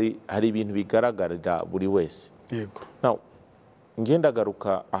ruhande hari ibintu bigaragarira buri wese yego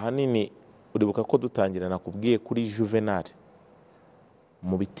ngendagaruka ahanini uribuka ko dutangira nakubwiye kuri Juvenal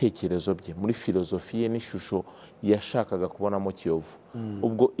mu bitekerezo bye muri filozofiye n'ishusho yashakaga kubonamo Kiyovu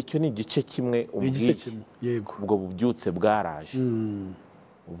ubwo icyo ni igice kimwe yego ubwo bubyutse bwaraje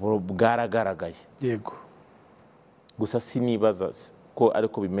bwaragaragaye yego gusa sinibaza ko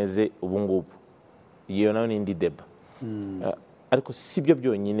ariko bimeze ubu ngubu iyo nayo ni indi deba ariko si byo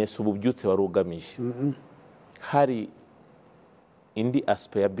byonyine si ububyutse wari ugamije hari indi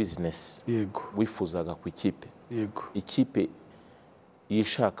aspect ya business yego wifuzaga ku ikipe yego ikipe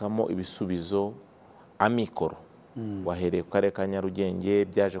yishakamo ibisubizo amikoro wahereye ku karere ka Nyarugenge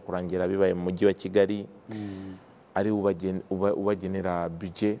byaje kurangira bibaye mu mujyi wa Kigali ari ubagenera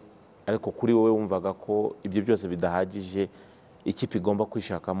budget ariko kuri wowe wumvaga ko ibyo byose bidahagije ikipe igomba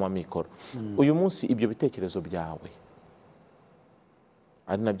kwishakamo amikoro uyu munsi ibyo bitekerezo byawe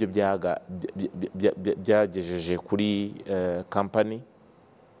ari nabyo byagejeje kuri company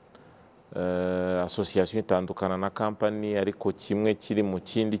association itandukana na company ariko kimwe kiri mu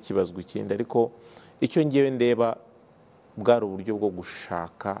kindi kibazwa ikindi ariko icyo ngewe ndeba bwari uburyo bwo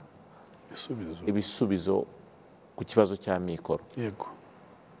gushaka ibisubizo ku kibazo cya mikoro yego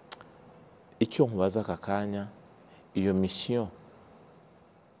icyo nkubaza aka kanya iyo mission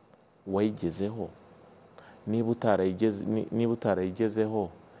wayigezeho niba utarayigezeho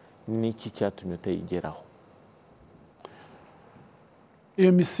niki cyatumye utayigeraho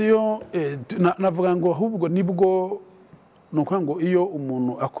iyo mission navuga ngo ahubwo nibwo nuko ngo iyo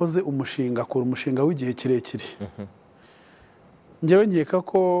umuntu akoze umushinga akora umushinga w'igihe kirekire ngewe nkeka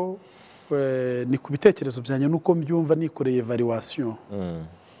ko ni ku bitekerezo byanjye nuko mbyumva nikoreye evaluation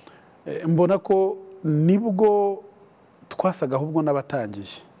mbona ko nibwo twasaga ahubwo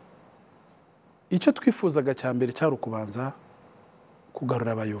n'abatangiye icyo twifuzaga cya mbere cyari ukubanza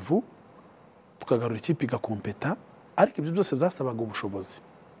kugarura abayovu tukagarura ikipe igakompeta ariko ibyo byose byasabaga ubushobozi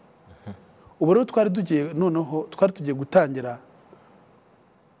ubu rero twari tugiye gutangira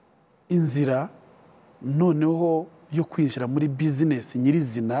inzira noneho yo kwinjira muri bizinesi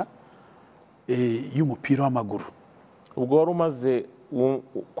nyirizina y'umupira w'amaguru ubwo wari umaze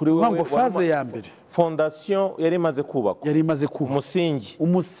kuri wowe faze ya mbere fondation yari imaze kubakwa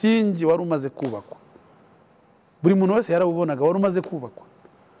umusingi wari umaze kubakwa buri muntu wese yarawubonaga wari umaze kubakwa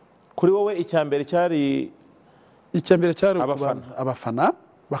kuri wowe icyambere cyari abafana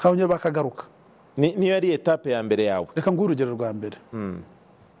bakanyura bakagaruka niyo yari etape ya mbere yawe reka nguhe urugero rwa mbere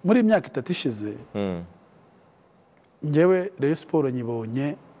muri imyaka 3 ishize ngewe Rayon Sport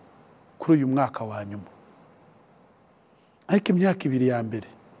nyibonye kuri uyu mwaka wa nyuma ariko imyaka 2 ya mbere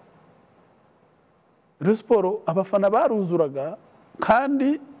Rayon Sport abafana baruzuraga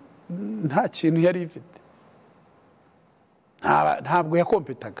kandi nta kintu yari ifite ntabwo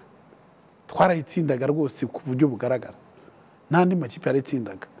yakompetaga twarayitsindaga rwose ku buryo bugaragara n'andi makipe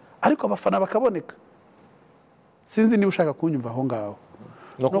yarayitsindaga ariko abafana bakaboneka sinzi niba ushaka kunyumva aho ngaho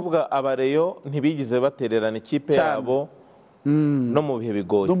no kuvuga abareyo ntibigize batererana ikipe yabo no mu bihe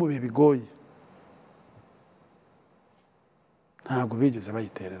bigoye ntabwo bigeze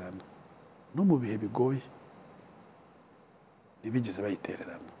bayitererana no mu bihe bigoye ntibigeze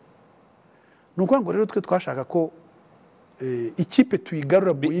bayitererana nuko ngo rero twe twashaka ko ikipe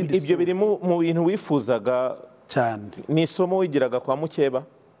tuyigarura mu yindi ibyo biri mu bintu wifuzaga cyane ni isomo wigiraga kwa Mukeba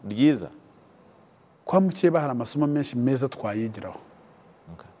ryiza kwa Mukeba hari amasomo menshi meza twayigiraho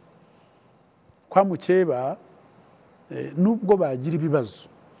kwa Mukeba nubwo bagira ibibazo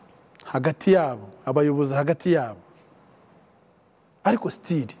hagati yabo abayobozi hagati yabo ariko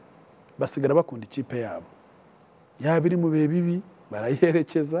stili basigara bakunda ikipe yabo yaba iri mu bihe bibi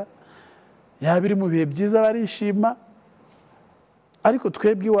barayiherekeza yaba iri mu bihe byiza barishima ariko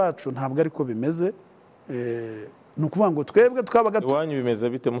twebwe iwacu ntabwo ariko bimeze ni ukuvuga ngo twebwe twabaga iwanyu bimeze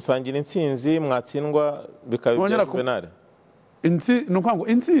bite musangira intsinzi mwatsindwa bikaba ibya Juvenal ni ukuvuga ngo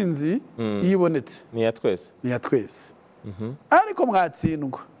intsinzi yibonetse ni iya twese ariko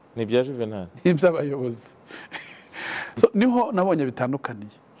mwatsindwa ni ibya Juvenal ni iby'abayobozi niho nabonye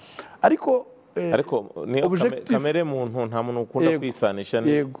bitandukaniye ariko kamere muntu nta muntu ukunda kwisanisha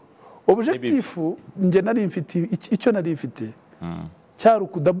yego objectifu nge nari mfite icyo nari mfite cyari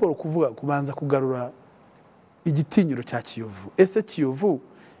ukudaboro kubanza kugarura igitinyiro cya Kiyovu ese Kiyovu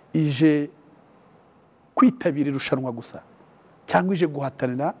ije kwitabira irushanwa gusa cyangwa ije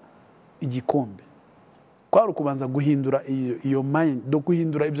guhatanira igikombe kwari ukubanza guhindura iyo mind do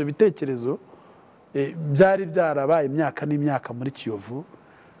guhindura ibyo bitekerezo byari byarabaye imyaka n'imyaka muri Kiyovu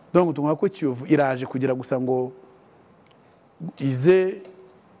donc tumwa ko Kiyovu iraje kugira gusa ngo ize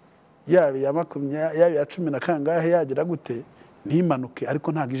yaba ya 10 yaba ya 10 na kangahe yagira gute ntimanuke ariko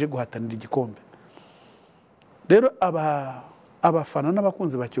ntago ije guhatanira igikombe rero abafana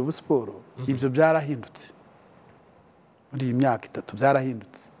n'abakunzi ba Kiyovu Sport ibyo byarahindutse muri iyi myaka 3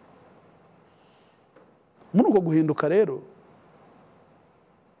 byarahindutse muri uko guhinduka rero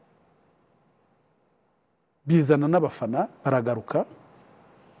bizana n'abafana baragaruka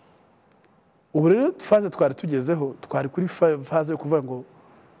ubu rero faze twari tugezeho twari kuri faze yo kuvuga ngo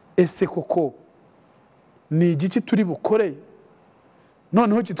ese koko ni igiki turi bukore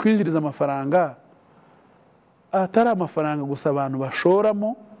noneho kitwinjiriza amafaranga atari amafaranga gusa abantu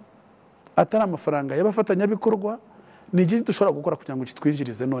bashoramo atari amafaranga y'abafatanyabikorwa ni iki dushobora gukora kugira ngo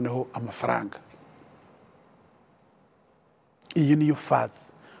kitwinjirize noneho amafaranga. Iyi niyo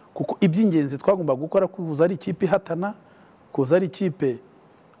faze, kuko iby'ingenzi twagomba gukora kuza ari ikipe ihatana, kuza ari ikipe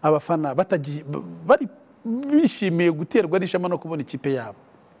abafana bari bishimiye guterwa n'ishema no kubona ikipe yabo.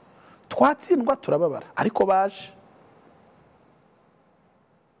 Twatsindwa turababara, ariko baje.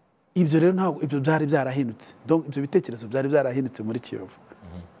 Ibyo rero ntabwo ibyo byari byarahindutse, donc ibyo bitekerezo byari byarahindutse muri Kiyovu.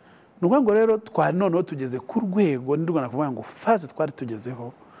 Nuko rero twari noneho tugeze ku rwego ndirwana kuvuga ngo faze twari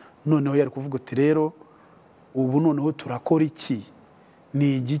tugezeho, noneho yari kuvuga uti rero ubu noneho turakora iki,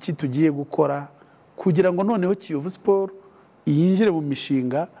 ni igiki tugiye gukora kugira ngo noneho Kiyovu Sport yinjire mu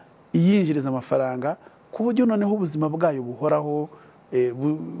mishinga, iyinjiriza amafaranga, ku buryo noneho ubuzima bwayo buhoraho,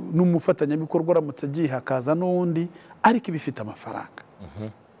 n'umufatanyabikorwa uramutse agiye hakaza n'undi, ariko ibifite amafaranga.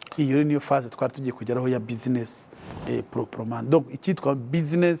 Iyo niyo faze twari tugiye kugeraho ya business proprement. Donc icyitwa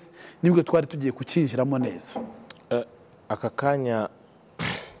business nibwo twari tugiye kucinjiramo neza. Aka kanya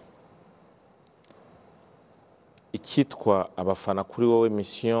icyitwa abafana kuri wowe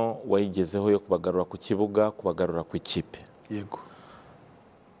mission wayigezeho yo kubagarura ku kibuga, kubagarura ku ikipe. Yego.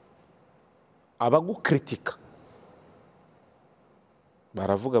 Abagukritika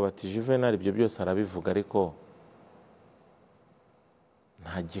baravuga bati Juvenal ibyo byose arabivuga, ariko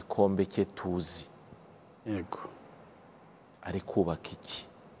nta gikombe cye tuzi. Yego. Ari kubaka iki?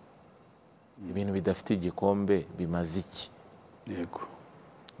 Ibintu bidafite igikombe bimaze iki? Yego.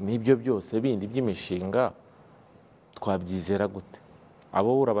 N'ibyo byose bindi by'imishinga twabyizera gute?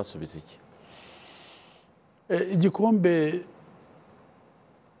 Abo urabasubiza iki? Igikombe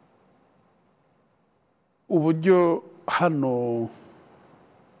uburyo hano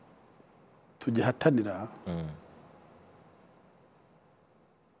tugihatanira,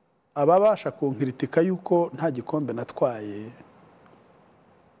 ababasha kunkiritika yuko nta gikombe natwaye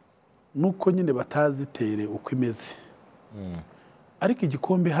nuko nyine batazitere uko imeze. Ariko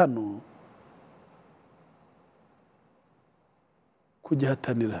igikombe hano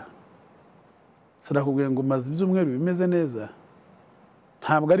kugihatanira, sinakubwiye ngo maze ibyumweru bimeze neza,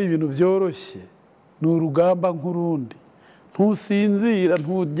 ntabwo ari ibintu byoroshye, ni urugamba nk'urundi. Ntusinzira,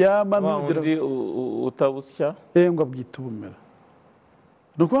 nturyama, n'undi utabusya, ngo abwita ubumera.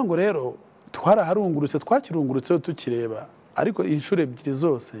 Ni ukuvuga ngo rero twaraharungurutse, twakirungurutseho tukireba, ariko inshuro ebyiri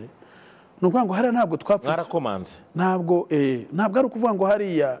zose ni ukuvuga ngo hariya ntabwo twapfa. Mwarakomanze. Ntabwo ari ukuvuga ngo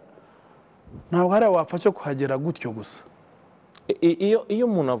hariya, ntabwo hariya wapfa cyo kuhagera gutyo gusa. Iyo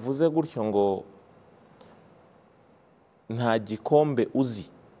umuntu avuze gutyo ngo nta gikombe uzi,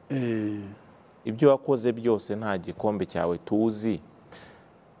 ibyo wakoze byose nta gikombe cyawe tuzi,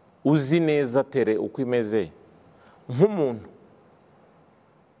 uzi neza tere uko imeze, nk'umuntu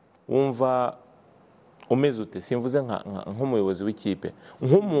wumva umeze ute? Simvuze nk'umuyobozi w'ikipe,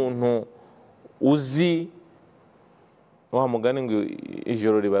 nk'umuntu uzi wa mugani ngo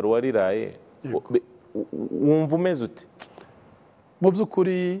ijoro riba ruwariraye, wumva umeze ute? Mu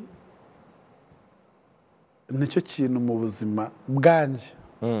by'ukuri nicyo kintu mu buzima bwanjye,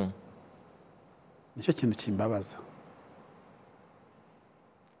 nicyo kintu kimbabaza,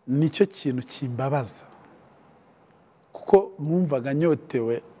 nicyo kintu kimbabaza, kuko numvaga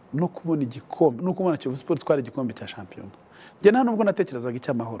nyotewe no kubona igikombe, no kubona Kiyovu Sport twari igikombe cya shampiyona. Njye nta nubwo natekerezaga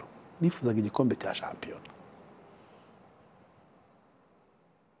icy'amahoro, nifuzaga igikombe cya shampiyona.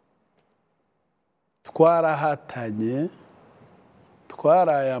 Twarahatanye,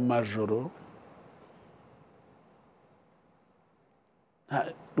 twaraye amajoro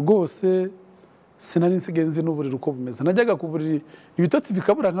rwose, sinari nsigaye nzi n'uburiri uko bumeze. Najyaga ku buriri ibitotsi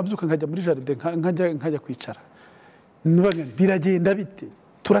bikabura, nkabyuka nkajya muri jaride, nkajya kwicara, biragenda bite,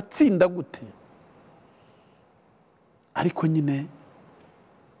 turatsinda gute? Ariko nyine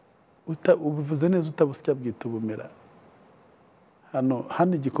ubivuze neza, utabusya bwita ubumera.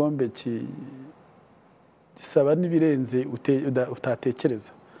 Hano igikombe gisaba n'ibirenze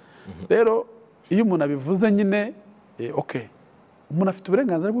utatekereza. Rero iyo umuntu abivuze nyine, umuntu afite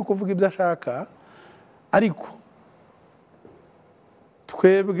uburenganzira bwo kuvuga ibyo ashaka, ariko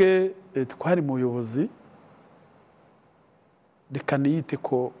twebwe twari mu buyobozi, reka niyite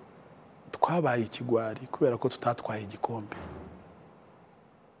ko twabaye ikigwari kubera ko tutatwaye igikombe.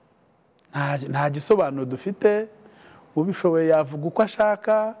 Nta gisobanuro dufite, ubishoboye yavuga uko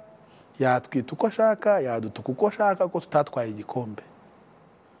ashaka, yatwita uko ashaka, yadutuka uko ashaka, ko tutatwaye igikombe.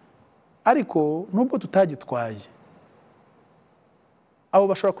 Ariko nubwo tutagitwaye, abo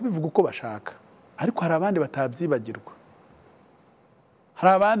bashobora kubivuga uko bashaka, ariko hari abandi batabyibagirwa,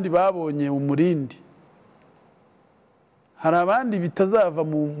 hari abandi babonye umurindi, hari abandi bitazava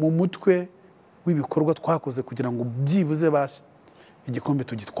mu mutwe w'ibikorwa twakoze kugira ngo byibuze igikombe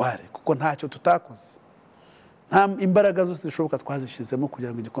tugitware, kuko ntacyo tutakoze. nta imbaraga zose zishoboka twazishizemo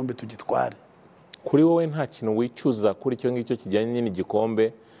kugira ngo igikombe tugitware. Kuri wowe nta kintu wicuza kuri icyo ngicyo kijyanye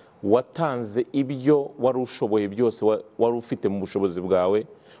n'igikombe, watanze ibyo wari ushoboye byose, wari ufite mu bushobozi bwawe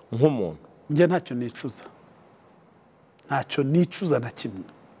nk'umuntu? Njye ntacyo nicuza na kimwe,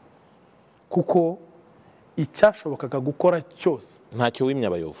 kuko icyashobokaga gukora cyose ntacyo wimye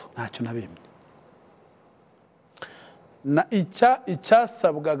Abayovu. ntacyo nabimye.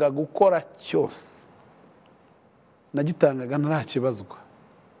 Icyasabwaga gukora cyose nagitangaga nta kibazwa.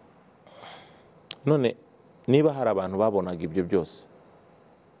 None niba hari abantu babonaga ibyo byose,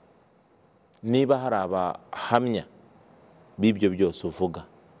 niba hari abahamya b'ibyo byose uvuga,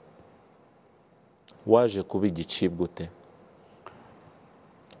 waje kuba igicibwa ute?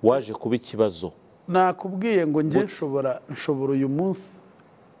 Waje kuba ikibazo? Nakubwiye ngo njye nshobora uyu munsi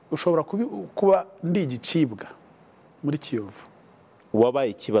ushobora kuba ndi igicibwa muri Kiyovu. Wabaye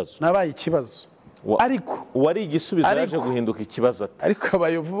ikibazo? Nabaye ikibazo, ariko wari igisubizo yaje guhinduka ikibazo ate? Ariko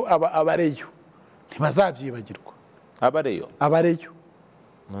Abayovu abareyo ntibazabyibagirwa. Abareyo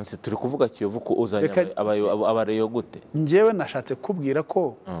nonse turi kuvuga Kiyovu ko uzanya abareyo gute? Njyewe nashatse kubwira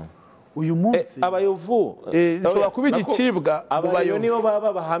ko uyu munsi Abayovu nshobora kuba igicibwa. Abareyo nibo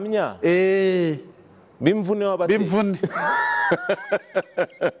baba bahamya b'imvune b'imvune.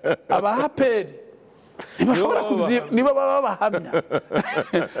 Abahaperi ntibashobora niba baba bahamya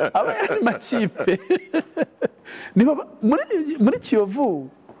abayandi makipe. Muri Kiyovu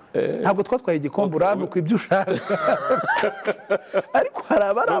ntabwo twatwaye igikombe uranuka ibyo ushaka, ariko hari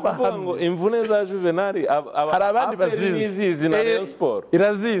abari abahamya ngo imvune za Juvenal hari abandi bazizi na Rayon Sport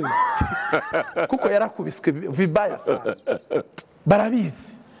irazizi kuko yarakubiswe vibaya sana,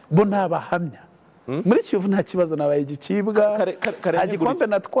 barabizi bo n'abahamya. Muri Kiyovu nta kibazo, nabaye igicibwa, nta gikombe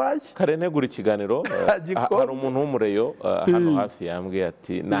natwaye. Karenegura ikiganiro, hari umuntu w'umureyo hano hafi yambwiye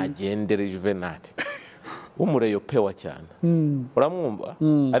ati nagendere Juvenal w'umureyo pewa cyane. Uramwumva?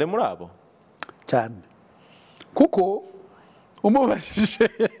 Ari muri abo cyane, kuko umubajije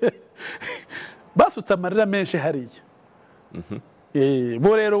basutse amarira menshi hariya.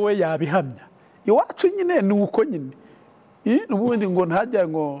 Bo rero we yabihamya. Iwacu nyine ni uko nyine, ubundi ngo ntajya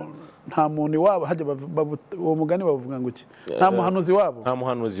ngo nta muntu iwabo hajya uwo mugani bavuga ngo iki, nta muhanuzi wabo. Nta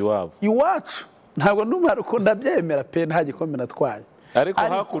muhanuzi wabo iwacu. Ntabwo numara ko ndabyemera pe, nta gikombe natwaye. Ariko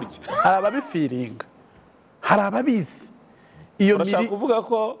hakurya hari ababifiringa, hari ababizi. Iyo miri kuvuga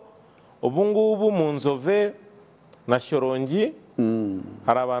ko ubu ngubu mu Nzove na Shyorongi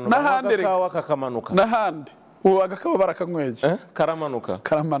hari abantu bakawa kakamanuka n'ahandi, ubu agakaba barakanyweye karamanuka.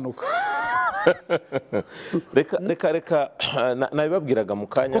 Reka nabibabwiraga mu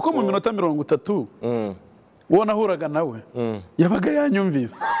kanya kuko mu minota 30 uwo nahuraga nawe yabaga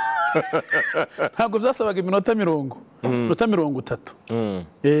yanyumvise. Ntabwo byasabaga iminota 30.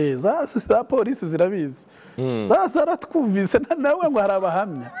 Za polisi zirabizi, zaratwumvise nawe ngo hari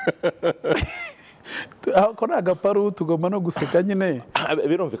abahamya. Ako ni agaparu tugomba no guseka nyine,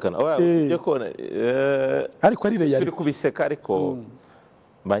 birumvikana. Usibye ko ariko ari reality turi kubiseka, ariko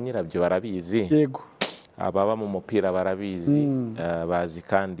ba nyirabyo barabizi. Yego, ababa mu mupira barabizi. Bazi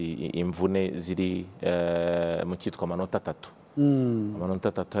kandi imvune ziri mu cyitwa amanota 3. Amanota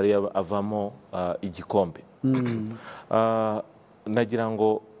 3 ari avamo igikombe. Nagira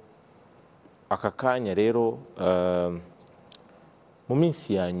ngo aka kanya rero mu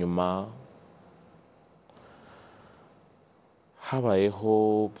minsi ya nyuma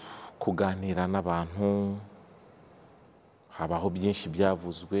habayeho kuganira n'abantu, habaho byinshi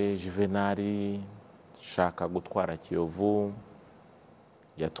byavuzwe. Juvenal shaka gutwara Kiyovu,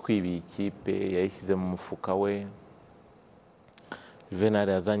 yatwibiye ikipe, yayishyize mu mufuka we. Juvenal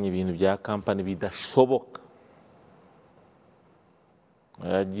yazanye ibintu bya kampani bidashoboka,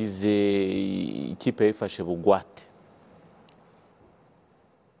 yagize ikipe yifashe bugwate.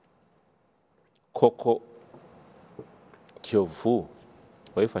 Koko Kiyovu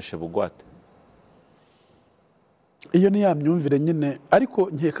wayifashe bugwate? Iyo ni ya myumvire nyine, ariko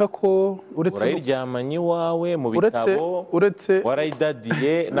nkeka ko urayiryamanye iwawe mu bitabo,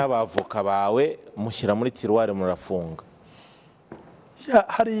 warayidadiye n'abavoka bawe mushyira muri tiruware murafunga.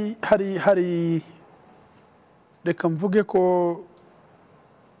 Hari reka mvuge ko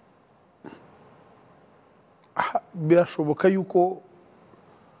birashoboka yuko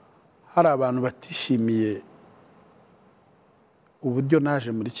hari abantu batishimiye uburyo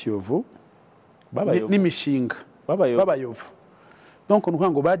naje muri Kiyovu n'imishinga b'Abayovu. Donc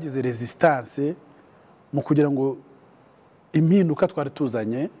nukuvuga ngo bagize resistance mu kugira ngo impinduka twari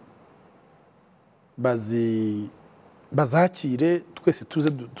tuzanye bazakire, twese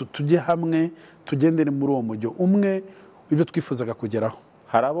tuze tujye hamwe, tugendere muri uwo mujyo umwe ibyo twifuzaga kugeraho.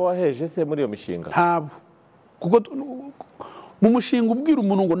 Hari abo waheje se muri iyo mishinga? kuko mu mushinga ubwira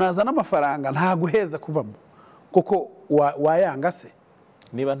umuntu ngo nazana amafaranga nta guheza kubamo kuko wayanga se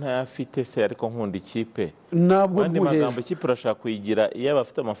niba ntayafite se ariko nkunda ikipe ntabwo kandi magambo ikipe urashaka kuyigira iyo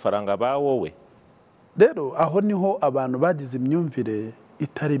abafite amafaranga ba wowe rero aho niho abantu bagize imyumvire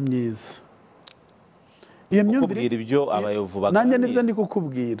itari myiza iyo myumvire ibyo abayovu baganira nanjye nibyo ndi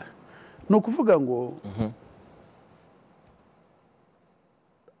kukubwira ni ukuvuga ngo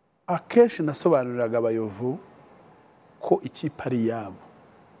akenshi nasobanuriraga abayovu ko ikipe ari iyabo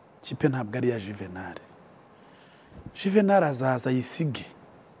ikipe ntabwo ari iya Juvenal Juvenal azaza yisige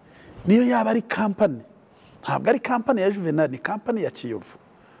niyo yaba ari kampani ntabwo ari kampani ya Juvenal ni kampani ya Kiyovu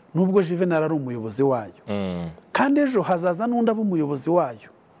nubwo Juvenal ari umuyobozi wayo kandi ejo hazaza n'undi aba umuyobozi wayo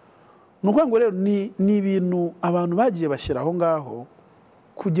ni ukuvuga ngo rero ni ibintu abantu bagiye bashyira aho ngaho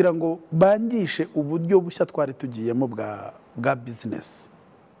kugira ngo bangishe uburyo bushya twari tugiyemo bwa bizinesi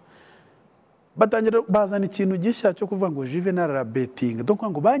batangira bazana ikintu gishya cyo kuvuga ngo Juvenal arabetinga donc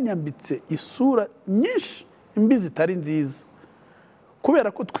ngo banyambitse isura nyinshi imbi zitari nziza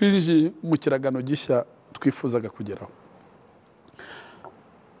kubera ko twirije mu kiragano gishya twifuzaga kugeraho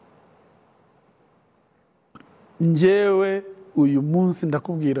njyewe uyu munsi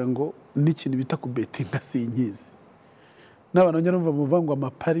ndakubwira ngo n'ikintu bita kubetinga sinkizi n'abantu njya numva muvuga ngo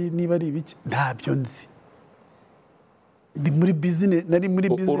amapari niba ari ibiki ntabyo nzi ndi muri business nari muri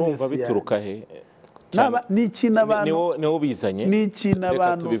business urumva bituruka he ni ikintu abantu niwo bizanye ni ikintu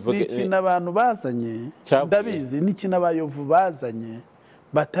abantu bazanye ndabizi ni ikintu abayovu bazanye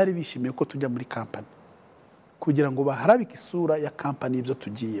batari bishimiye ko tujya muri kampani kugira ngo baharabike isura ya kampani ibyo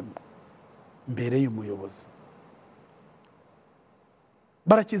tugiyemo mbere y'umuyobozi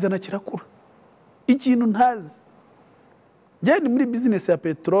barakizana kirakura ikintu ntazi njye ni muri business ya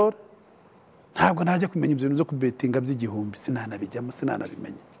peteroli ntabwo najya kumenya ibyo bintu byo kubetinga by'igihumbi sinanabijyamo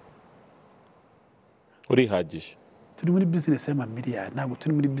sinanabimenya urihagije turi muri business y'amamiliyari ntabwo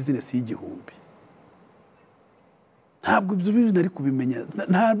turi muri business y'igihumbi ntabwo ibyo bintu nari kubimenya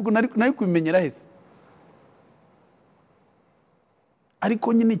ntabwo nari kubimenyera hese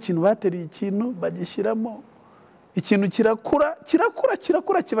ariko nyine ikintu bateruye ikintu bagishyiramo ikintu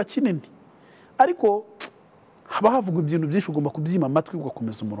kirakura kiba kinini ariko haba havuga ibintu byinshi ugomba kubyima amatwi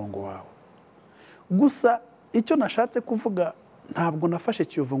ugakomeza umurongo wawe gusa icyo nashatse kuvuga ntabwo nafashe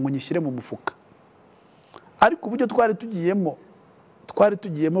Kiyovu ngo nyishyire mu mufuka ariko uburyo twari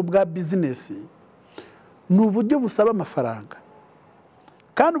tugiyemo bwa bizinesi ni uburyo busaba amafaranga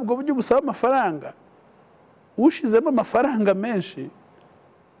kandi ubwo buryo busaba amafaranga ushizemo amafaranga menshi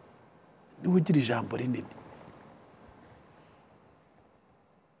niwe ugira ijambo rinini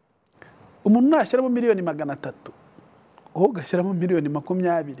umuntu nashyiramo miliyoni 300 wowe ugashyiramo miliyoni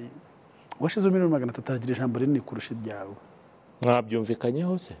 20 washizeho miliyoni 300 aragira ijambo rinini kurusha iryawe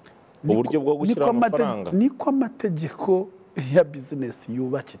mwabyumvikanyeho se uburyo bwo gushyira amafaranga niko amategeko ya bizinesi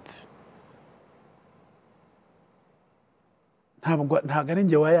yubakitse ntabwo ari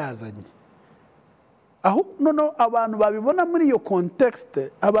njye wayazanye aho noneho abantu babibona muri iyo context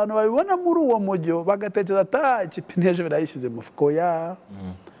abantu babibona muri uwo mujyo bagatekereza ati ikipe nteje birayishyize mu mufuko ya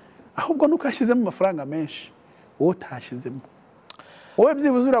ahubwo nuko yashyizemo amafaranga menshi wowe utashizemo wowe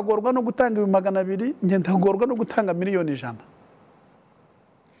byibuze uragorwa no gutanga 200 njye ndagorwa no gutanga miliyoni 100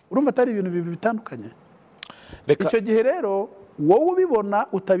 urumva atari ibintu bibiri bitandukanye icyo gihe rero wowe ubibona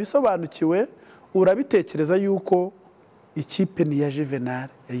utabisobanukiwe urabitekereza yuko ikipe ni ya Juvenal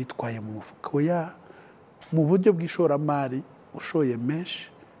yayitwaye mu mufuka ya mu buryo bw'ishoramari ushoye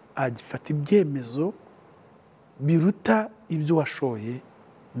menshi agifata ibyemezo biruta ibyo washoye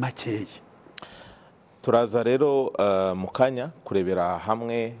makeya turaza rero mu kanya kurebera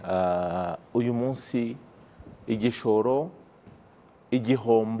hamwe uyu munsi igishoro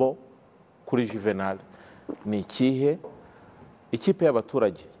igihombo kuri Juvenal ni ikihe ikipe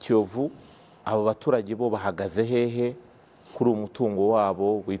y'abaturage Kiyovu abo baturage bo bahagaze hehe kuri umutungo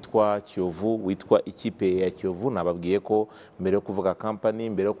wabo witwa Kiyovu witwa ikipe ya Kiyovu nababwiye ko mbere yo kuvuga company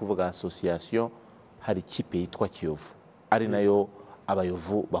mbere yo kuvuga association hari ikipe yitwa Kiyovu ari nayo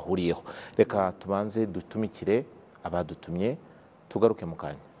abayovu bahuriyeho reka tubanze dutumikire abadutumye tugaruke mu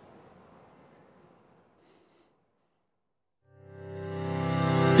kanya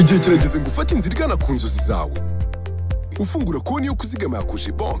igihe kirageze ngo ufate inzira igana ku nzozi zawe ufungura konti yo kuzigama ya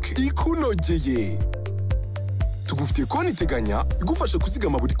Cogebanque ikunogeye tugufitiye konti iteganya igufasha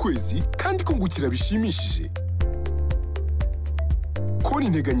kuzigama buri kwezi kandi kungukira bishimishije konti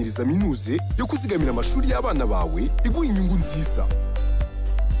integanyiriza minuze yo kuzigamira amashuri y'abana bawe iguha inyungu nziza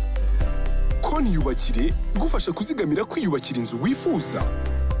konti yubakire igufasha kuzigamira kwiyubakira inzu wifuza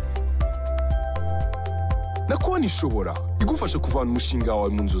na konti ishobora igufasha kuvana umushinga wawe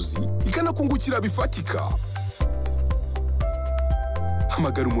mu nzozi ikanakungukira bifatika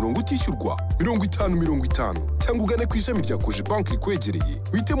hamagara umurongo utishyurwa 5050 cyangwa ugane ku ishami rya Cogebanque rikwegereye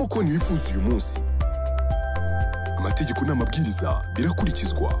uhitemo konti wifuza uyu munsi. Amategeko n'amabwiriza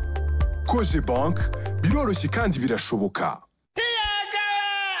birakurikizwa. Cogebanque, biroroshye kandi birashoboka.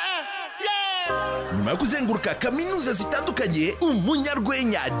 Nyuma yo kuzenguruka kaminuza zitandukanye,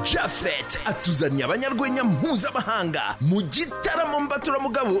 umunyarwenya Japhet atuzaniye abanyarwenya mpuzamahanga mu gitaramo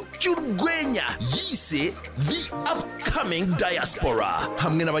mbaturamugabo cy'urwenya yise The Upcoming Diaspora,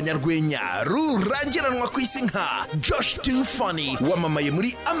 hamwe n'abanyarwenya rurangiranwa ku isi nka Josh Too Funny wamamaye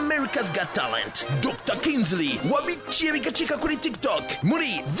muri America's Got Talent, Dr. Kingsley wabiciye bigacika kuri TikTok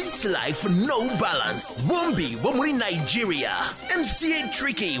muri This Life No Balance, bombi bo muri Nigeria, MCA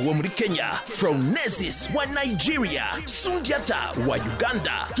Tricky wo muri Kenya, From Nesis wa Nigeria, Sundiata wa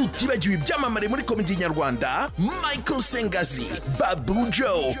Uganda, tutibagiwe ibyamamare muri komedi nyarwanda Michael Sengazi, Babu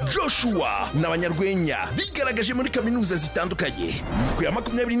Joe, Joshua n'abanyarwenya bigaragaje muri kaminuza zitandukanye. Ku ya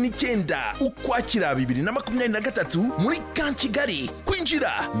 29 Ukwakira 2023 muri Kigali,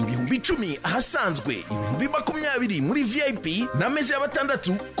 kwinjira ni 10,000 ahasanzwe 20,000 muri VIP n'amezi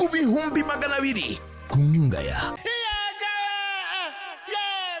y'abatandatu ku 200,000 ku nkunga ya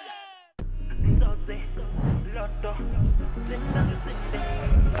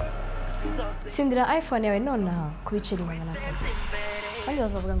Sindira iPhone yawe nonaha ku biceri 300 kandi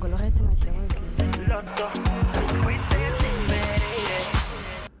bazavuga ngo Lorette ntakiyamubwiye.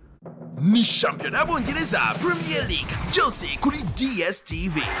 Ni shampiyona y'Abongereza Premier League byose kuri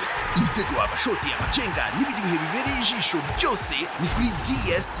DSTV. Ibitego, amashoti, amacenga n'ibindi bihe bibereye ijisho byose ni kuri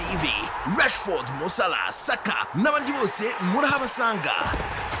DSTV. Rashford, Mo Salah, Saka n'abandi bose murahabasanga.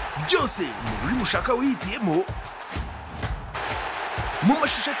 Byose mu rurimi mushaka wihitiyemo mu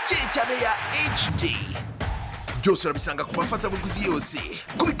mashusho akeye cyane ya HD. Byose urabisanga ku mafatabuguzi yose,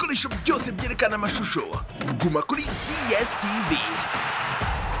 ku bikoresho byose byerekana amashusho. Guma kuri DSTV.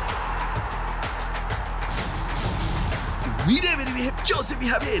 Wirebera ibihe byose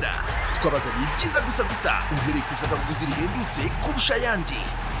bihabera. Twabazaniye ibyiza gusa uhereye ku ifatabuguzi rihendutse kurusha ayandi.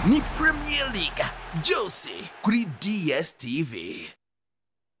 Ni Premier League byose kuri DSTV.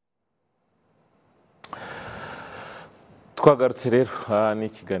 Twagarutse rero ni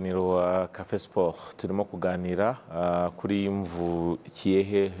ikiganiro Cafe Sport, turimo kuganira kuri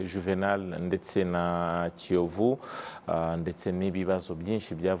Mvukiyehe Juvenal ndetse na Kiyovu, ndetse n'ibibazo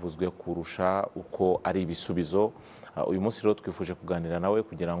byinshi byavuzwe kurusha uko ari ibisubizo. Uyu munsi rero twifuje kuganira nawe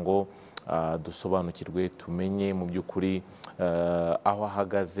kugira ngo dusobanukirwe, tumenye mu by'ukuri aho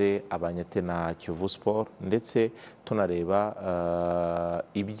ahagaze abanyate na Kiyovu Sport, ndetse tunareba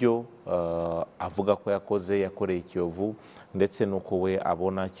ibyo avuga ko yakoreye Kiyovu, ndetse nuko we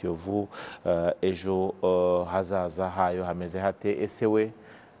abona Kiyovu ejo hazaza hayo hameze hate, ese we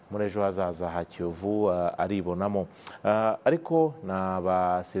muri ejo hazaza ha Kiyovu aribonamo. Ariko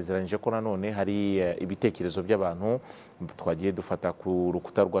nabasezeranyije ko nanone hari ibitekerezo by'abantu twagiye dufata ku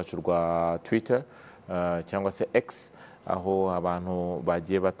rukuta rwacu rwa Twitter cyangwa se X, aho abantu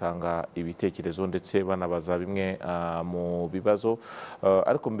bagiye batanga ibitekerezo ndetse banabaza bimwe mu bibazo.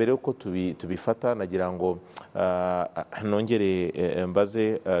 Ariko mbere yuko tubifata, nagira ngo nongere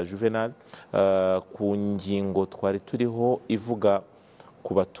mbaze Juvenal ku ngingo twari turiho ivuga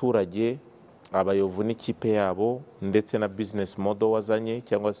ku baturage, abayovu n'ikipe yabo, ndetse na business model wazanye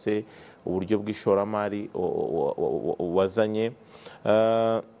cyangwa se uburyo bw'ishoramari wazanye.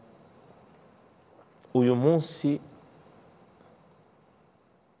 Uyu munsi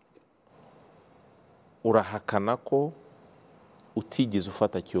urahakana ko utigeze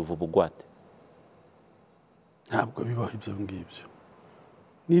ufata Kiyovu bugwate? Ntabwo bibaho ibyo ngibyo,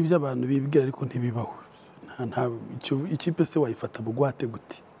 n'ibyo abantu bibwira ariko ntibibaho. Ikipe se wayifata bugwate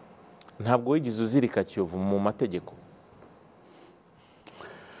gute? Ntabwo wigeze uzirika Kiyovu mu mategeko?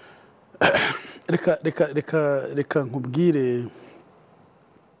 Reka nkubwire,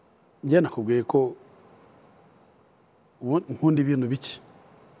 njye nakubwiye ko nkunda ibintu biki.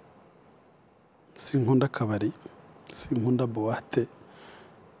 Sinkunda akabari, sinkunda buwate,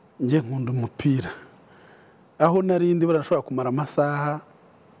 njye nkunda umupira. Aho narindi barashobora kumara amasaha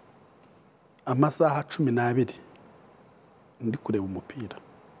 12 ndi kureba umupira.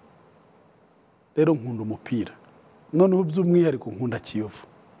 Rero nkunda umupira, noneho by'umwihariko nkunda Kiyovu.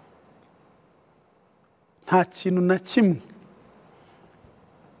 Nta kintu na kimwe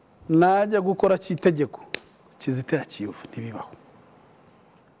najya gukora cy'itegeko kizitera Kiyovu, ntibibaho.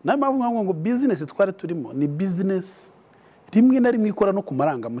 Nayo ngo business twari turimo ni business rimwe na rimwe ikora no ku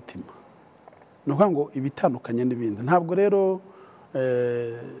marangamutima, nuko ngo ibitandukanye n'ibindi. Ntabwo rero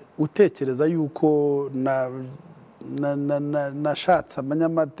utekereza yuko nashatse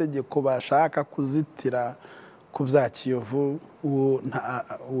abanyamategeko bashaka kuzitira ku bya Kiyovu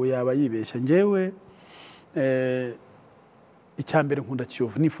uwo yaba yibeshya. Ngewe icya mbere nkunda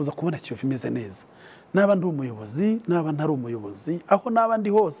Kiyovu, nifuza kubona Kiyovu imeze neza, naba ndi umuyobozi naba ntari umuyobozi, aho naba ndi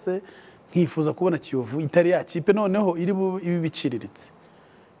hose nkifuza kubona Kiyovu itari ya kipe noneho ibi biciriritse.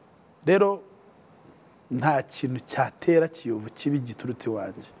 Rero nta kintu cyatera Kiyovu kibi giturutse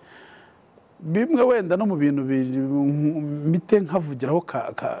iwanjye. Bimwe wenda no mu bintu mite nkavugiraho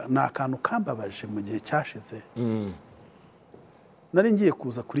ni akantu kambabaje mu gihe cyashize. Nari ngiye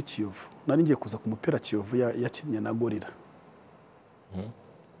kuza kuri Kiyovu, nari ngiye kuza ku mupira Kiyovu yakinnye na Gorira.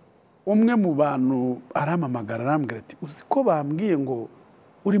 Umwe mu bantu arampamagara arambwira ati uzi ko bambwiye ngo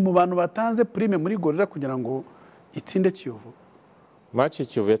uri mu bantu batanze prime muri Gorira kugira ngo itsinde Kiyovu. Match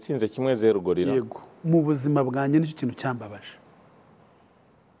Kiyovu yatsinze 1-0 Gorira. Yego, mu buzima bwanjye nicyo kintu cyambabaje.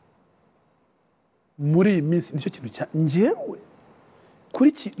 Muri iyi minsi nicyo kintu ngewe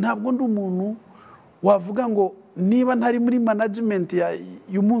kuri ntabwo ndi umuntu wavuga ngo niba ntari muri management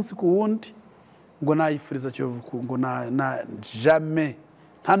y'umunsi ku wundi ngo nayifuriza Kiyovu ngo na jamais,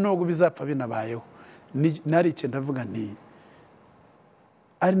 nta nubwo bizapfa binabayeho. Nari icyo ndavuga nti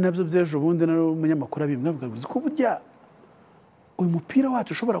ari nabyo by'ejo bundi n'umunyamakuru abimwavuga ko burya uyu mupira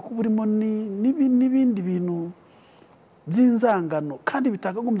wacu ushobora kuba urimo n'ibindi bintu by'inzangano kandi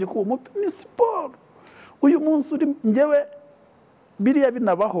bitakagombye kuba umupira ni siporo. Uyu munsi uri ngewe biriya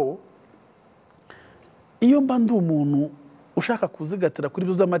binabaho iyo mba ndi umuntu ushaka kuzigatira kuri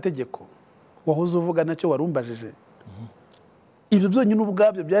ibyo by'amategeko wahoze uvuga nacyo warumbajije. Ibyo byonyine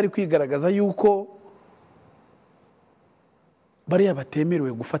ubwabyo byari kwigaragaza yuko bariya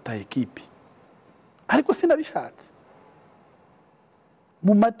batemerewe gufata ekipi, ariko sinabishatse.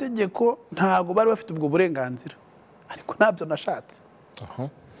 Mu mategeko ntago bari bafite ubwo burenganzira, ariko ntabyo nashatse.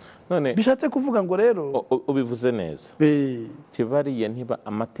 None bishatse kuvuga ngo rero ubivuze neza. Tibariye ntiba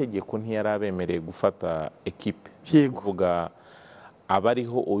amategeko ntiyarabemereye gufata ekipe. Kuvuga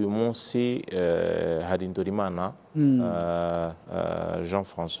abariho uyu munsi hari Ndorimana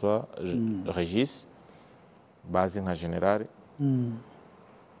Jean-François Regis bazi nka general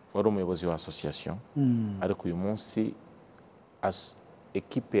wari umuyobozi wa association, ariko uyu munsi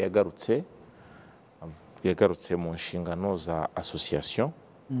ekipe yagarutse mu nshingano za association.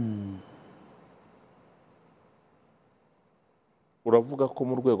 Uravuga ko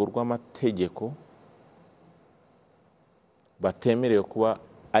mu rwego rw'amategeko batemerewe kuba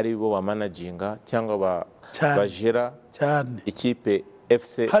ari bo bamanaginga cyangwa bajera ikipe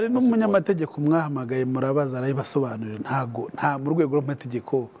FC. Hari n'umunyamategeko mwahamagaye murabaza arabibasobanurira, nta mu rwego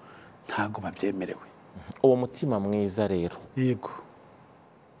rw'amategeko ntago babyemerewe. Uwo mutima mwiza rero, yego,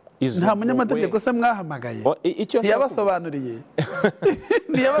 nta munyamategeko se mwahamagaye ntiyabasobanuriye?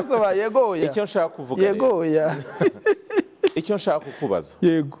 Ntiyabasobanuye? Yegoya, icyo nshaka kuvuga, yegoya, icyo nshaka kukubaza,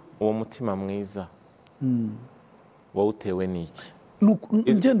 yego, uwo mutima mwiza wawutewe n'iki?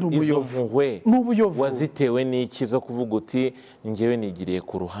 Ngenda umuyovu wazitewe n'iki zo kuvuga uti ngewe nigiriye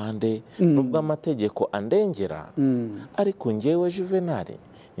ku ruhande nubwo amategeko andengera, ariko ngewe Juvenal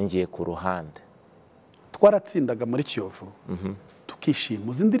ngiye ku ruhande? Twaratsindaga muri Kiyovu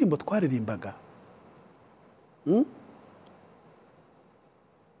tukishima, uzi indirimbo twaririmbaga.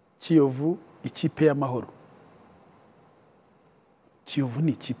 Kiyovu ikipe y'amahoro, Kiyovu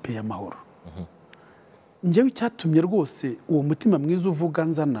ni ikipe y'amahoro. Ngewe icyatumye rwose uwo mutima mwiza uvuga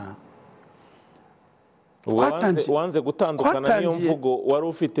nzana, wanze gutandukana n'iyo mvugo wari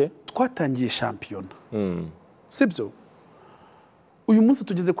ufite. Twatangiye shampiyona, sibyo? Uyu munsi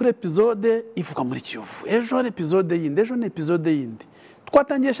tugeze kuri episode ivuga muri Kiyovu, ejo hari episode yindi, ejo ni episode yindi.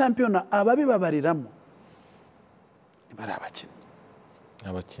 Twatangiye shampiyona, ababibabariramo bari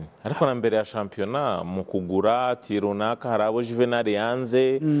abakinnyi, ariko na mbere ya shampiyona mu kugura ati runaka hari abo Juvenal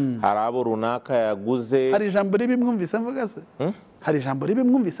yanze, hari abo runaka yaguze. Hari ijambo ribi mwumvise mvuga se? Hari ijambo ribi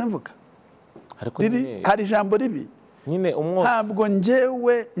mwumvise mvuga? Hari ijambo ribi nyine umwotsi. Ntabwo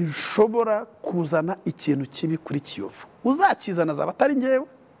ngewe nshobora kuzana ikintu kibi kuri Kiyovu. Uzakizana zaba atari ngewe.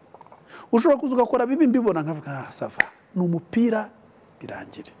 Ushobora kuza ugakora bibi mbibona nkavuga sava, ni umupira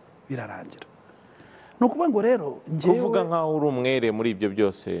birarangira. No kuvuga ngo rero ngewe kuvuga nkaho uri umwere muri ibyo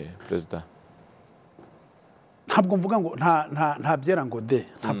byose, Perezida. Ntabwo mvuga ngo nta byera ngo de,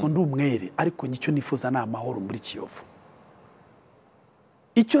 ntabwo ndi umwere, ariko nicyo nifuza ni amahoro muri Kiyovu.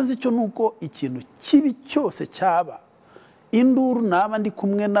 Icyo nzi cyo nuko ikintu kibi cyose cyaba, induru naba ndi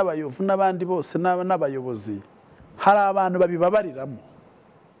kumwe n'abayovu n'abandi bose n'abayobozi, hari abantu babibabariramo.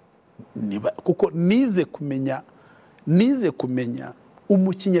 Kuko nize kumenya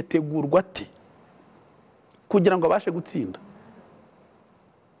umukinnyi ategurwa ate kugira ngo abashe gutsinda.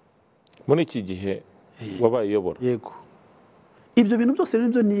 Muri iki gihe wabayobora. Yego, ibyo bintu byose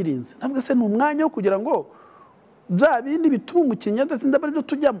nibyo nirinze. Ntabwo se ni umwanya wo kugira ngo bya bindi bituma umukinnyi adatsinda bari byo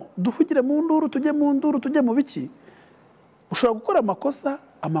tujyamo duhugire mu nduru tujye mu nduru tujye mu biki ushobora gukora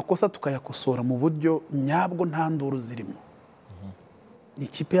amakosa tukayakosora mu buryo nyabwo nta nduru zirimo ni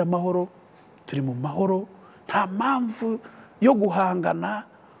ikipe y'amahoro turi mu mahoro nta mpamvu yo guhangana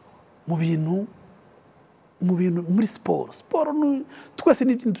mu bintu muri siporo twese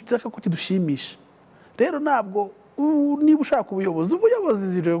ni ikintu dushaka ko kidushimisha rero ntabwo niba ushaka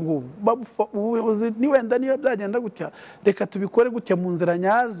ubuyobozi ni wenda niba byagenda gutya reka tubikore gutya mu nzira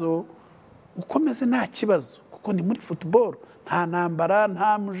nyazo ukomeze nta kibazo kuko ni muri football nta ntambara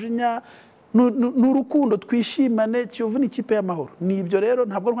nta mujinya n'urukundo twishimane Kiyovu ni ikipe y'amahoro ni ibyo rero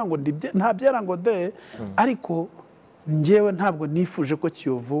ntabwo ngo nta byera ngo de ariko njyewe ntabwo nifuje ko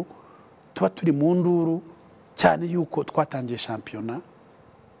Kiyovu tuba turi mu nduru cyane yuko twatangiye shampiyona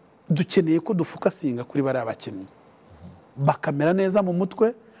dukeneye ko dufokasinga kuri bariya bakinnyi bakamera neza mu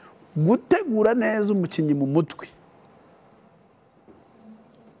mutwe gutegura neza umukinnyi mu mutwe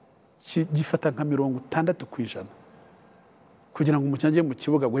gifata nka 60% kugira ngo umukinnyi ajye mu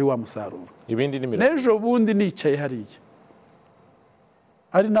kibuga guhe wa musaruro ibindi ni n'ejo bundi nicaye hariya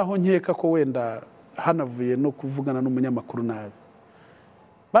ari naho nkeka ko wenda hanavuye no kuvugana n'umunyamakuru nabi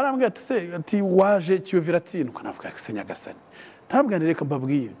barambwira ati waje Kiyovu iratsindwa navuga se Nyagasani ntabwo reka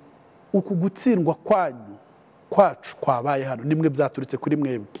mbabwire uku gutsindwa kwacu kwabaye hano nimwe byaturitse kuri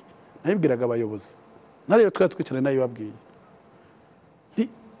mwebwe nabibwiraga abayobozi nariyo twicaranye nayo babwiye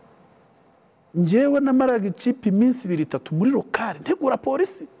njyewe namaraga ikipe iminsi 2-3 muri lokale ntegura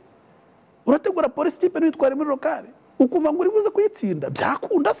polisi urategura polisi ikipe n'itware muri lokale ukumva ngo uri buze kuyitsinda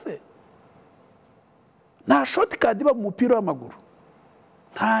byakunda se nta shortcut iba mu mupira w'amaguru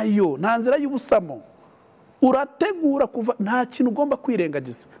nta nzira y'ubusamo urategura kuva nta kintu ugomba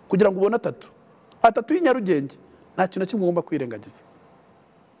kwirengagiza kugira ngo ubone atatu y'inyarugenge nta kintu kimwe ugomba kwirengagiza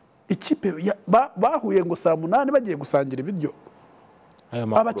ikipe bahuye ngo saa 8 bagiye gusangira ibiryo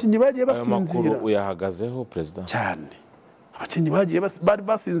abakinnyi bagiye basinzira uyahagazeho president cyane abakinnyi bagiye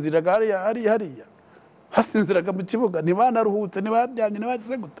basinziraga hariya basinziraga mu kibuga ntibanaruhutse ntibaryamye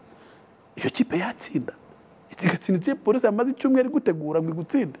ntibagize gute iyo kipe yatsinda igatsinda polisi yamaze icyumweru gutegura ngo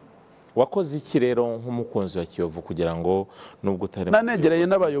igutsinda wakoze iki rero nk'umukunzi wa Kiyovu kugira ngo nubwo utari nanegereye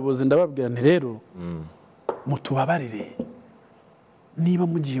n'abayobozi ndababwira nti rero mutubabarire niba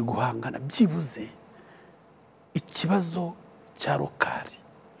mugiye guhangana byibuze ikibazo cya lokali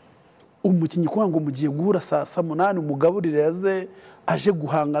umukinnyi kuvuga ngo mugiye guhura saa 8 umugaburire yaze aje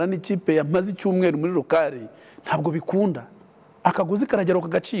guhangana n'ikipe yamaze icyumweru muri lokali ntabwo bikunda akaguzi karagera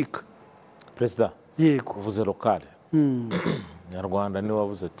kagacika president yego uvuze lokale Nyarwanda ni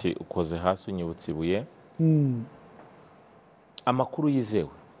wavuze ati ukoze hasi unyibutse ibuye amakuru yizewe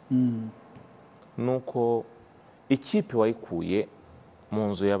nuko ikipe wayikuye mu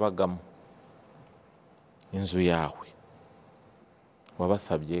nzu yabagamo inzu yawe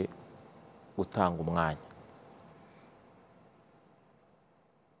wabasabye gutanga umwanya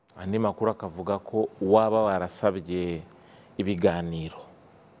andi makuru akavuga ko waba warasabye ibiganiro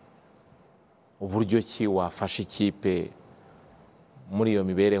uburyo ki wafasha ikipe muri iyo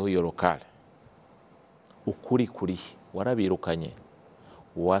mibereho yo lokale ukuri warabirukanye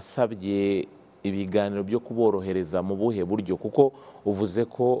wasabye ibiganiro byo kuborohereza mu buhe buryo kuko uvuze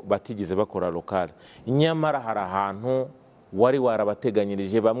ko batigeze bakora lokale nyamara hari ahantu wari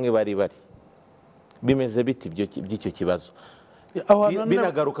warabateganyirije bamwe bari bimeze biti by'icyo kibazo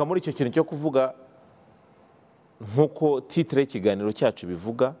binagaruka muri icyo kintu cyo kuvuga nk'uko titre y'ikiganiro cyacu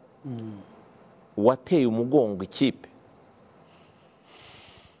bivuga wateye umugongo ikipe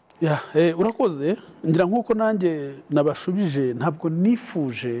urakoze ngira nk'uko nanjye nabashubije ntabwo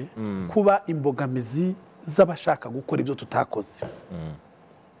nifuje kuba imbogamizi z'abashaka gukora ibyo tutakoze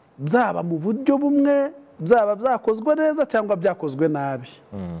byaba mu buryo bumwe byaba byakozwe neza cyangwa byakozwe nabi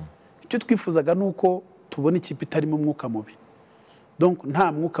icyo twifuzaga ni uko tubona ikipe itarimo umwuka mubi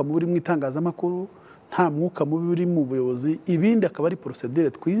nta mwuka mubi uri mu itangazamakuru nta mwuka mubi uri mu buyobozi ibindi akaba ari procedure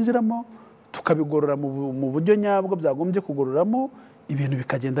twinjiramo tukabigorora mu buryo nyabwo byagombye kugororamo ibintu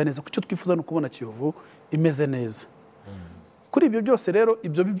bikagenda neza kuko twifuza no kubona Kiyovu imeze neza kuri ibyo byose rero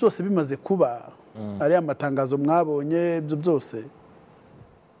ibyo byose bimaze kuba ari amatangazo mwabonye ibyo byose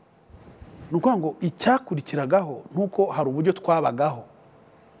nuko ngo icyakurikiragaho nuko hari uburyo twabagaho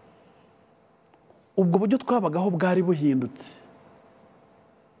ubwo buryo twabagaho bwari buhindutse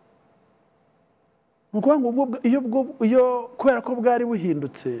nuko ngo iyo kubera ko bwari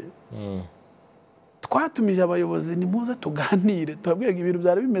buhindutse twatumije abayobozi ni muze tuganire tubabwire ibintu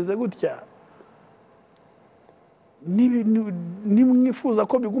byari bimeze gutya nimwifuza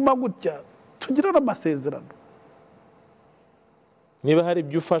ko biguma gutya tugirana amasezerano niba hari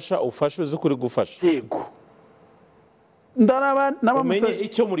ibyo ufasha uzi kuri gufasha yego umenye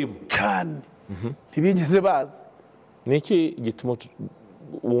icyo murimo cyane ntibigeze bazi. niki gituma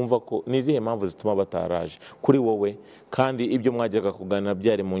wumva ko nizihe mpamvu zituma bataraje kuri wowe kandi ibyo mwajyaga kuganira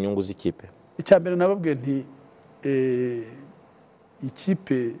byari mu nyungu z'ikipe? Icya mbere nababwiye nti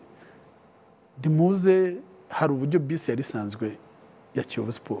ikipe ndimuze, hari uburyo bisi yari isanzwe ya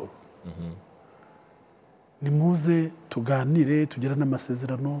Kiyovu Sport, nimuze tuganire tugera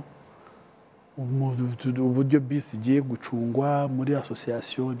n'amasezerano uburyo bisi igiye gucungwa muri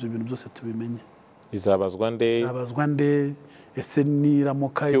association, ibyo bintu byose tubimenye. Izabazwa nde ese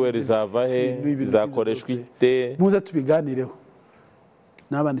niramuka izava he, izakoreshwa ite, muze tubiganireho.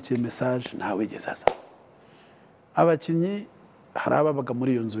 Nabandikiye message ntawe igeze aza. Abakinnyi hari ababaga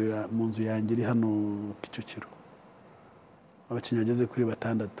muri iyo nzu mu nzu yanjye iri hano Kicukiro, abakinnyi bageze kuri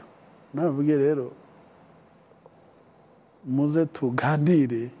 6. Nababwiye rero muze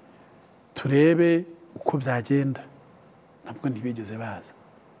tuganire turebe uko byagenda, ntabwo ntibigeze baza.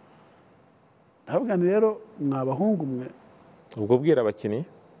 Ntabwo rero mwabahungu mwe ubwo bwira abakinnyi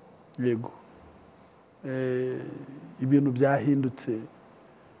yego ibintu byahindutse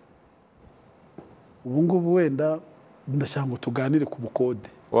ubu ngubu, wenda ndashaka ngo tuganire ku bukode.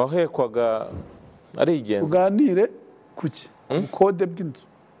 Wahekwaga ari igenzi, tuganire kuki bukode bw'inzu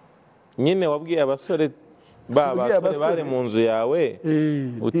nyine wabwiye abasore basore bari mu nzu yawe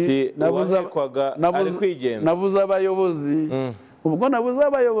uti wahekwaga ari kwigenza. Nabuze abayobozi, ubwo nabuze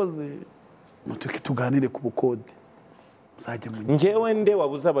abayobozi mutuke tuganire ku bukode. Njyewe nde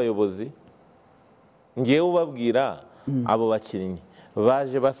wabuze abayobozi? Njyewe ubabwira abo bakinnyi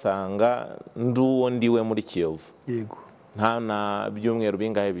baje basanga nduwo ndiwe muri Kiyovu, yego nta na byumweru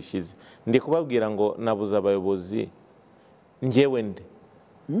bingahe bishize ndi kubabwira ngo nabuze abayobozi. Njyewe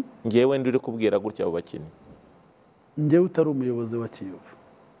nde uri kubwira gutya abo bakinnyi? Njyewe utari umuyobozi wa Kiyovu,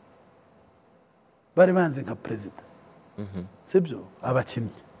 bari banze nka perezida, sibyo?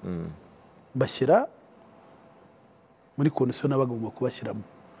 Abakinnyi bashyira muri kondisiyo n'abagomba kubashyiramo,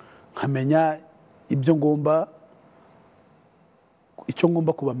 nkamenya icyo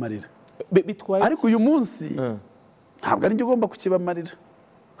ngomba kubamarira. Ariko uyu munsi ntabwo ari njye ugomba kukibamarira,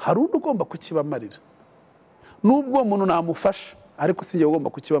 hari undi ugomba kukibamarira. Nubwo umuntu namufasha, ariko si njye ugomba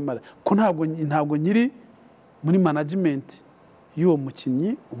kukibamarira, ko ntabwo nyiri muri management y'uwo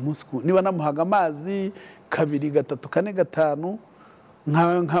mukinnyi umunsi niba namuhaga amazi 2, 3, 4,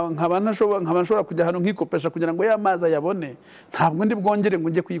 5 nkaba nshobora kujya hano nkikopesha kugira ngo ya mazi ayabone, ntabwo ndi bwongere ngo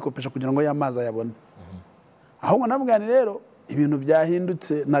njye kuyikopesha kugira ngo ya mazi ayabone. Ahubwo nabwani rero ibintu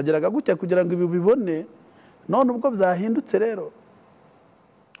byahindutse, nageraga gutya kugira ngo ibi bibone, none ubwo byahindutse rero.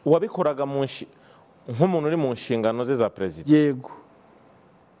 Wabikoraga nk'umuntu uri mu nshingano ze za perezida? Yego.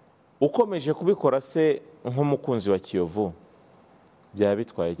 Ukomeje kubikora se nk'umukunzi wa Kiyovu byaba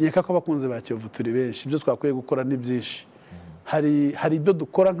bitwaye iki? Yeka ko abakunzi ba Kiyovu turi benshi, ibyo twakwiye gukora ni byinshi. Hari ibyo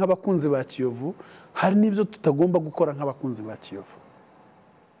dukora nk'abakunzi ba Kiyovu, hari n'ibyo tutagomba gukora nk'abakunzi ba Kiyovu.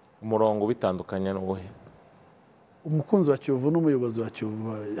 Umurongo bitandukanya n'ubuhe? Umukunzi wa Kiyovu n'umuyobozi wa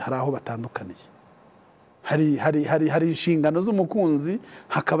Kiyovu hari aho batandukaniye. Hari inshingano z'umukunzi,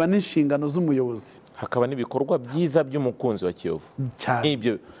 hakaba n'inshingano z'umuyobozi, hakaba n'ibikorwa byiza by'umukunzi wa Kiyovu.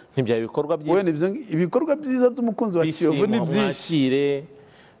 Ibyo ntibya ibikorwa byiza. Ibikorwa byiza by'umukunzi wa Kiyovu ni byinshi.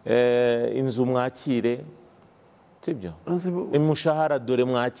 Inzu mwakire, sibyo? Umushahara dore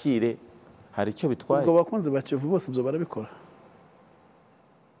mwakire, hari icyo bitwaye. Ubwo bakunzi ba Kiyovu bose ibyo barabikora.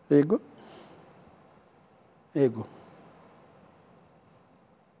 Yego.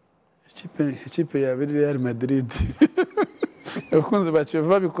 Ikipe ya Real Madrid abakunzi ba Kiyovu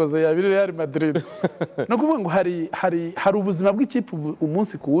babikoze ya Real Madrid. No kuvuga ngo hari ubuzima bw'ikipe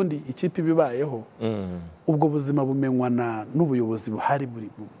umunsi ku wundi ikipe bibayeho. Ubwo buzima bumenywa n'ubuyobozi buhari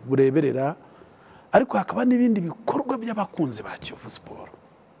bureberera, ariko hakaba n'ibindi bikorwa by'abakunzi ba Kiyovu Sport.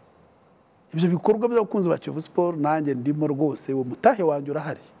 Ibyo bikorwa by'abakunzi ba Kiyovu Sport nanjye ndimo rwose, uwo mutahe wanjye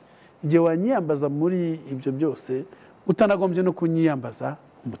urahari. Igihe wanyiyambaza muri ibyo byose utanagombye no kunyiyambaza,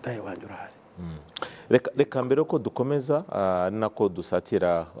 umutahe wanjye urahari. Reka mbere ko dukomeza nako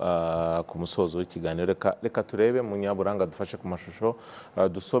dusatira ku musozo w'ikiganiro, reka turebe mu nyaburanga dufashe ku mashusho,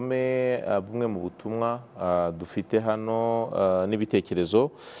 dusome bumwe mu butumwa dufite hano n'ibitekerezo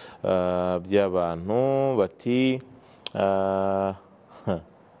by'abantu. Bati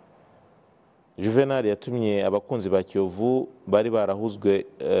Juvenal yatumye abakunzi ba Kiyovu bari barahuzwe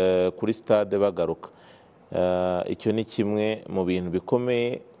kuri stade bagaruka. Icyo ni kimwe mu bintu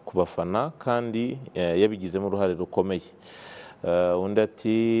bikomeye ku bafana kandi yabigizemo uruhare rukomeye. Undi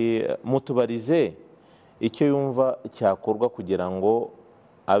ati mutubarize icyo yumva cyakorwa kugira ngo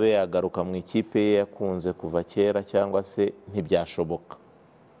abe yagaruka mu ikipe ye yakunze kuva kera, cyangwa se ntibyashoboka?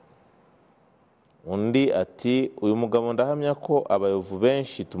 undi ati uyu mugabo ndahamya ko abayovu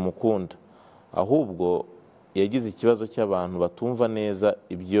benshi tumukunda ahubwo yagize ikibazo cy'abantu batumva neza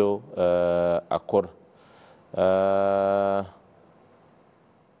ibyo akora.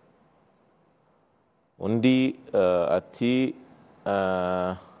 Undi ati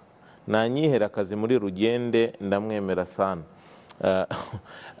nanyihera akazi muri Rugende ndamwemera sana.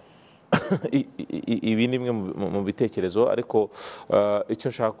 Ibi ni bimwe mu bitekerezo, ariko icyo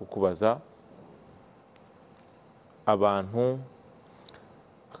nshaka kukubaza, abantu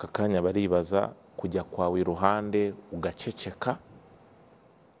aka kanya baribaza kujya kwawe iruhande ugaceceka.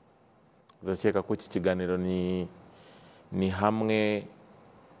 Ndakeka ko iki kiganiro ni hamwe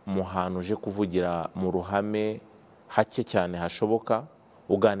mu hantu uje kuvugira mu ruhame hake cyane hashoboka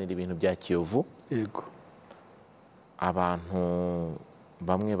uganira ibintu bya Kiyovu. Yego. Abantu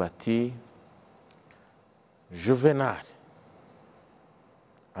bamwe bati Juvenal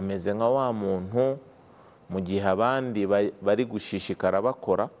ameze nka wa muntu mu gihe abandi bari gushishikara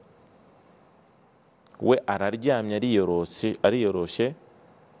bakora, we araryamye ariyoroshe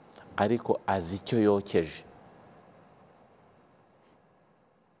ariko azi icyo yokeje.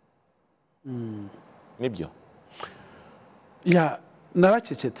 Nibyo? Ya,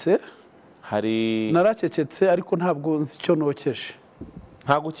 naracecetse ariko ntabwo nzi icyo nokeje.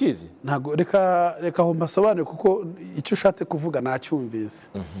 Ntabwo ukizi? Ntabwo, reka aho mbasobanure kuko icyo ushatse kuvuga nacyumvise.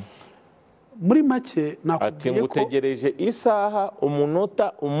 Muri make nakubwiye ko ngutegereje isaha,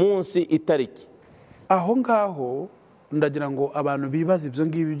 umunota, umunsi, itariki. Aho ngaho ndagira ngo abantu bibaza ibyo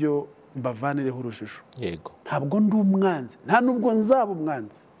ngibyo mbavanireho urujijo. Yego. Ntabwo ndi umwanzi, nta nubwo nzaba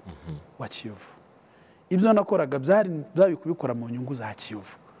umwanzi wa Kiyovu. Ibyo nakoraga byari kubikora mu nyungu za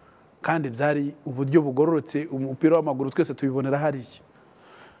Kiyovu, kandi byari uburyo bugororotse. Umupira w'amaguru twese tubibonera hariya.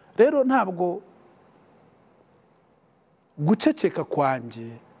 Rero ntabwo guceceka kwanjye,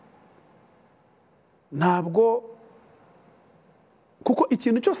 ntabwo, kuko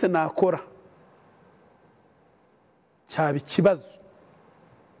ikintu cyose nakora cyaba ikibazo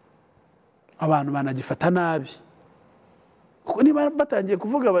abantu banagifata nabi. Kuko niba batangiye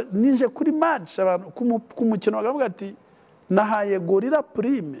kuvuga ninje kuri match abantu ku mukino bakavuga ati nahaye gorira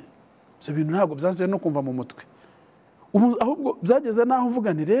prime, ibyo bintu ntabwo byanze no kumva mu mutwe. Ahubwo byageze naho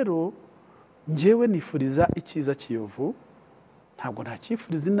uvuga nti rero njyewe nifuriza icyiza Kiyovu, ntabwo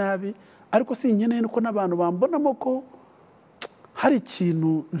ntacyifuriza inabi, ariko sinkeneye nuko n'abantu bambonamo ko hari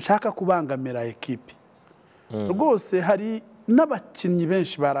ikintu nshaka kubangamira ekipe. Rwose hari n'abakinnyi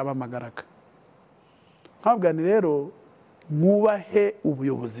benshi barabamagaraga. Nkabwa ni rero mwubahe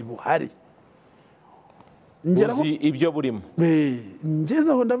ubuyobozi buhari. Uzi ibyo burimo.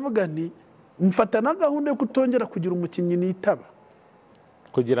 Ngezeho ndavuga nti mfata na gahunda yo kutongera kugira umukinnyi nitaba.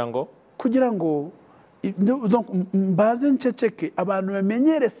 Kugira ngo mbaze nceceke, abantu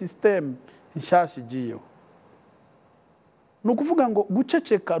bamenyere system nshyashya igiyeho. Ni ukuvuga ngo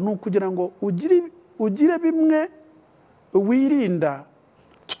guceceka ni ukugira ngo ugire bimwe wirinda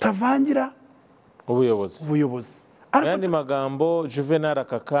tutavangira ubuyobozi. Ayandi magambo, Juvenal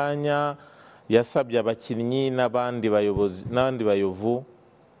aka kanya yasabye abakinnyi n'abandi bayovu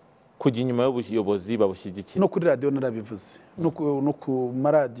kujya inyuma y'ubuyobozi babushyigikira. No kuri radio narabivuze, no ku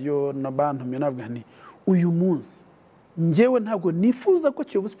maradiyo n'abantu navuga nti uyu munsi njyewe ntabwo nifuza ko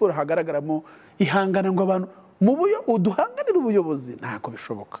Kiyovu Sport hagaragaramo ihangana ngo abantu mu uduhanganira ubuyobozi, ntabwo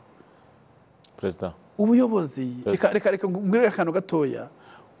bishoboka. President, ubuyobozi reka ngwire akantu gatoya.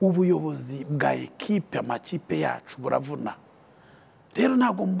 Ubuyobozi bwa ekipe, amakipe yacu buravuna. Rero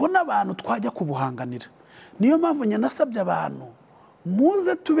ntabwo mbona abantu twajya kubuhanganira. Niyo mpamvu nyanasabye abantu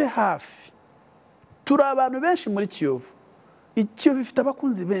muze tube hafi. Turi abantu benshi muri Kiyovu. Ikiyovu ifite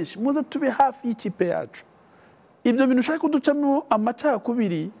abakunzi benshi, muze tube hafi y'ikipe yacu. Ibyo bintu ushaka kuducamo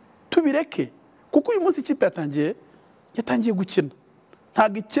amacakubiri tubireke, kuko uyu munsi ikipe yatangiye gukina.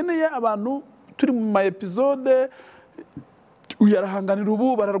 Ntabwo ikeneye abantu turi mu ma episode uyarahanganira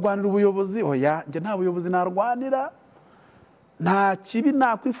ubu bararwanira ubuyobozi. Oya, njye nta buyobozi narwanira, nta kibi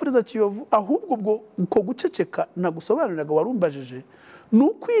nakwifuriza Kiyovu. Ahubwo ubwo uko guceceka nagusobanuriraga warumbajije, ni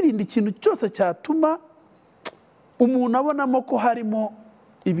ukwirinda ikintu cyose cyatuma umuntu abonamo ko harimo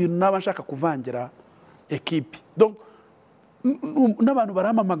ibintu naba nshaka kuvangira ekipi. Donc n'abantu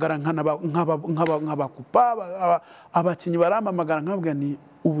baramamagara nk'abakupa, abakinnyi baramamagara nkabwa ni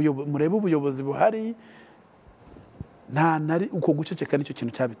murebe ubuyobozi buhari. Nta nari uko guceceka nicyo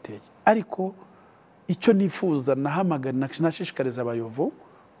kintu cyabiteye. Ariko icyo nifuza nahamagara nashishikariza abayovu,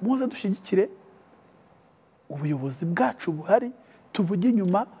 muze dushyigikire ubuyobozi bwacu buhari, tuvuge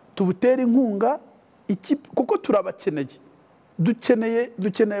inyuma, tubutere inkunga ikipe, kuko turabakeneye.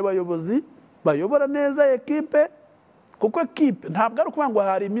 Dukeneye abayobozi bayobora neza ekipe, kuko ekipe ntabwo ari ukuvuga ngo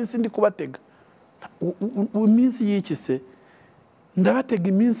hari iminsi ndi kubatega. iminsi y'iki se ndabatega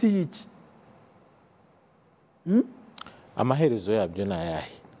iminsi y'iki amaherezo yabyo ni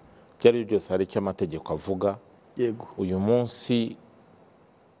ayahe byari byose hari icyo amategeko avuga yego uyu munsi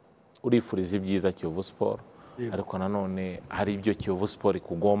urifuriza ibyiza Kiyovu Sport ariko nanone hari ibyo Kiyovu Sport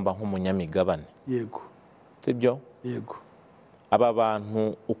ikugomba nk'umunyamigabane yego sibyo yego aba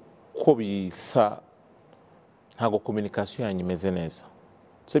bantu uko bisa ntago communication yanyu imeze neza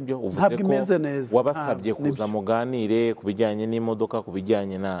sibyo uvuze ko wabasabye kuza muganire ku bijyanye n'imodoka ku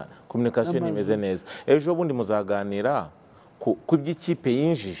bijyanye na communication imeze neza ejo bundi muzaganira ku by'ikipe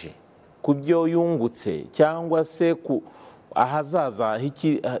yinjije ku byo yungutse cyangwa se ku ahazaza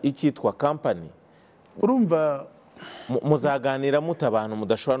ikitwa company urumva muzaganira muta abantu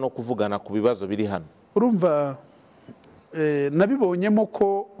mudashobora no kuvugana ku bibazo biri hano urumva nabibonyemo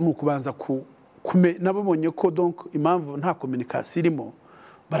ko nukubanza nabibonye ko donc impamvu nta communication irimo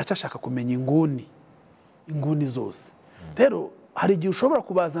baracyashaka kumenya inguni zose rero hari igihe ushobora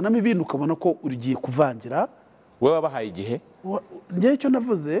kubazanamo ibintu ukabona ko ugiye kuvangira wewe wabahaye igihe njye icyo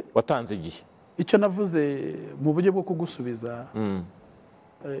navuze watanze igihe icyo navuze mu buryo bwo kugusubiza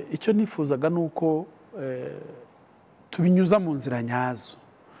icyo nifuzaga nuko tubinyuza mu nzira nyazo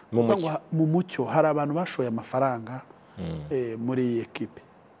mu mucyo hari abantu bashoye amafaranga muri iyi ekipe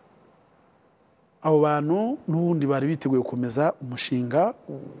abo bantu n'ubundi bari biteguye gukomeza umushinga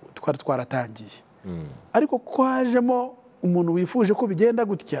twari twaratangiye ariko ko hajemo umuntu wifuje ko bigenda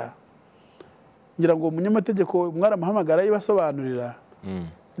gutya ngira ngo umunyamategeko mwaramuhamagara yibasobanurira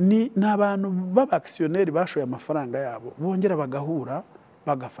ni abantu b'abakisiyoneri bashoye amafaranga yabo bongera bagahura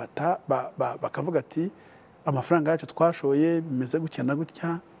bagafata bakavuga ati amafaranga yacu twashoye bimeze gutya na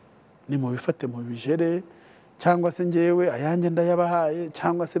gutya ni mu bifate mu bijere cyangwa se ngewe ayanjye ndayabahaye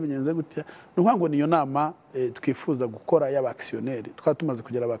cyangwa se bigenze gutya ni ukuvuga ngo niyo nama twifuza gukora y'abakisiyoneri twaba tumaze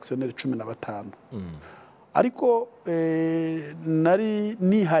kugera abakisiyoneri 15 ariko nari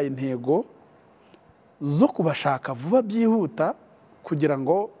nihaye intego zo kubashaka vuba byihuta kugira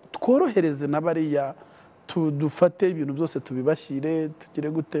ngo tworohereze n'abariya dufate ibintu byose tubibashyire tugire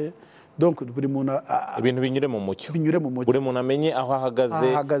gute donc buri muntu ibintu binyure mu mucyo buri muntu amenye aho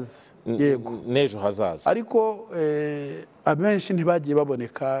ahagaze yego n'ejo hazaza ariko abenshi ntibagiye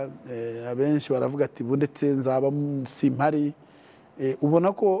baboneka abenshi baravuga ati ndetse nzaba simpari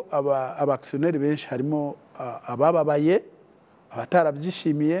ubona ko abakisiyoneri benshi harimo abababaye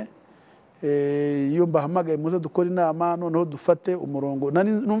abatarabyishimiye iyo mbahamagaye muze dukora inama noneho dufate umurongo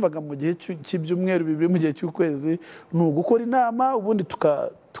numvaga mu gihe cy'ibyumweru bibiri mu gihe cy'ukwezi ni ugukora inama ubundi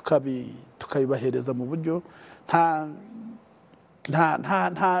tukabibahereza mu buryo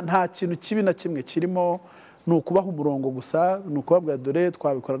nta kintu kibi na kimwe kirimo ni ukubaha umurongo gusa ni ukubabwira dore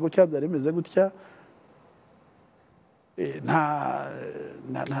twabikora gutya byari bimeze gutya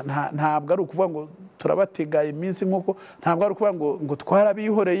ntabwo ari ukuvuga ngo turabatega iminsi nk'uko ntabwo ari ukuvuga ngo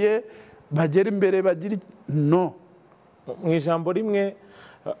twarabihoreye bagera imbere bagira no mu ijambo rimwe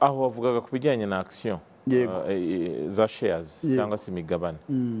aho wavugaga ku bijyanye na action za shares cyangwa se imigabane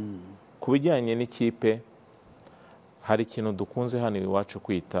ku bijyanye n'ikipe hari ikintu dukunze hano iwacu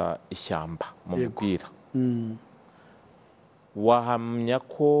kwita ishyamba mu mupira wahamya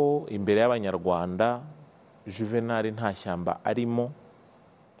ko imbere y'abanyarwanda Juvenal nta shyamba arimo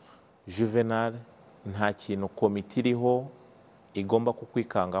Juvenal nta kintu komite iriho igomba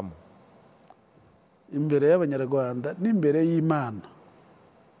kukwikangamo imbere y'abanyarwanda n'imbere y'Imana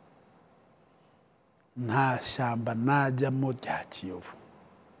nta shyamba najyamo rya Kiyovu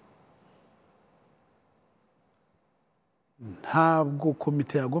ntabwo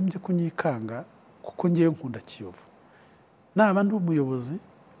komite yagombye kunyikanga kuko ngiye nkunda Kiyovu naba ndi umuyobozi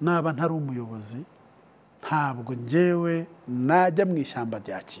naba ntari umuyobozi ntabwo ngewe najya mu ishyamba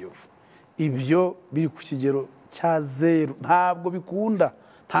rya Kiyovu ibyo biri ku kigero cya 0 ntabwo bikunda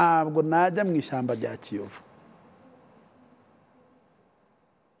ntabwo najya mu ishyamba rya Kiyovu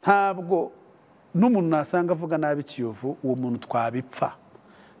ntabwo n'umuntu nasanga avuga nabi Kiyovu uwo muntu twabipfa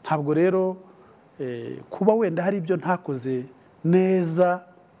ntabwo rero kuba wenda hari ibyo ntakoze neza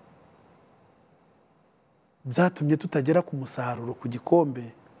byatumye tutagera ku musaruro ku gikombe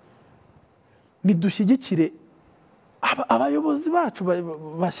nidushyigikire abayobozi bacu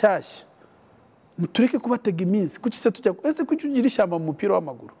bashyashya tureke kubatega iminsi kuki se tujya ese kuki ugira ishyamba mu mupira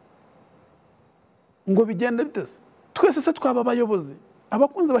w'amaguru ngo bigende bitese twese se twaba abayobozi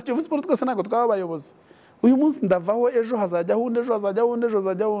abakunzi ba Kiyovu Sport twese ntabwo twaba abayobozi uyu munsi ndavaho ejo hazajya hundi ejo hazajya hundi ejo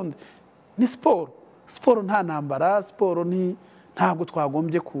hazajya hundi ni siporo nta ntambara siporo ntabwo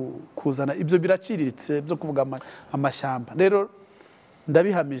twagombye kuzana ibyo biraciriritse byo kuvuga amashyamba rero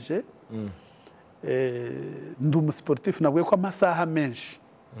ndabihamije ndi umusiporutifu nabwiye ko amasaha menshi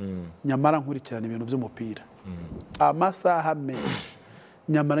nyamara nkurikirana ibintu by'umupira amasaha menshi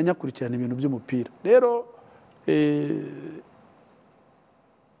nyamara nyakurikirana ibintu by'umupira rero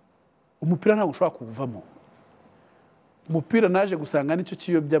umupira ntabwo ushobora kuvamo umupira naje gusanga nicyo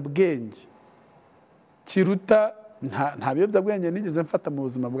kiyobyabwenge kiruta nta biyobyabwenge nigeze mfata mu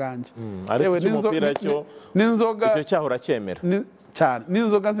buzima bwanjye ariko umupira cyo n'inzoga icyo cyaho uracyemera cyane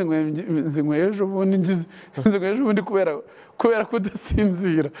n'inzoga zinyweye ejo bundi kubera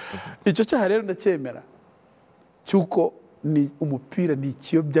kudasinzira icyo cyaha rero ndacyemera cyuko ni umupira ni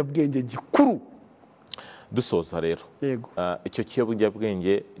ikiyobyabwenge gikuru dusoza rero yego icyo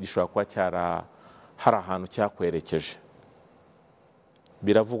kiyobyabwenge gishobora kuba hari ahantu cyakwerekeje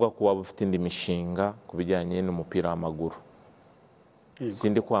biravugwa ko waba ufite indi mishinga ku bijyanye n'umupira w'amaguru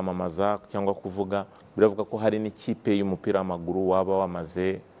sindi kwamamaza cyangwa kuvuga biravuga ko hari n'ikipe y'umupira w'amaguru waba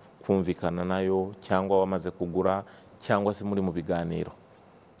wamaze kumvikana nayo cyangwa wamaze kugura cyangwa se muri mu biganiro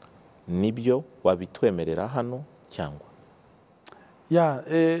nibyo wabitwemerera hano cyangwa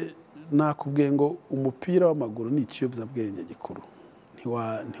nakubwiye ngo umupira w'amaguru ni ikiyobyabwenge gikuru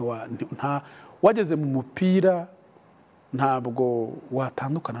wageze mu mupira ntabwo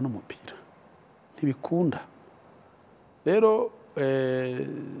watandukana n'umupira ntibikunda rero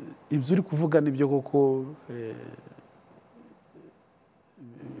ibyo uri kuvuga nibyo koko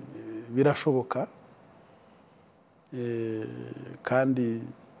birashoboka kandi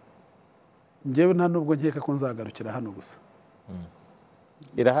njyewe nta nubwo nkeka ko nzagarukira hano gusa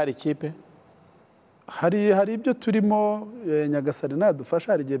irahari ikipe hari ibyo turimo Nyagasani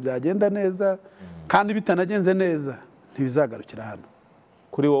nadufasha hari igihe byagenda neza kandi bitanagenze neza ntibizagarukira hano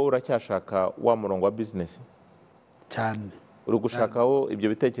kuri wowe uracyashaka wa murongo wa bizinesi cyane uri gushakaho ibyo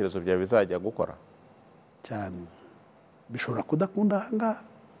bitekerezo byawe bizajya gukora cyane bishobora kudakunda ahangaha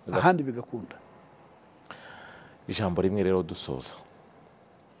ahandi bigakunda ijambo rimwe rero dusoza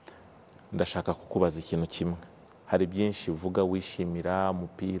ndashaka kukubaza ikintu kimwe hari byinshi uvuga wishimira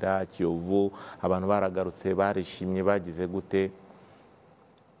umupira Kiyovu abantu baragarutse barishimye bagize gute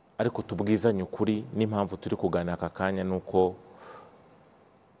ariko tubwizanye ukuri n'impamvu turi kuganira aka kanya nuko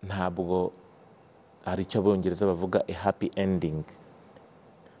ntabwo hari icyo abongereza bavuga a happy ending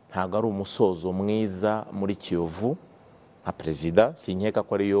ntabwo ari umusozo mwiza muri Kiyovu nka perezida sinkeka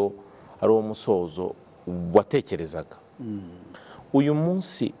ko ari uwo musozo watekerezaga uyu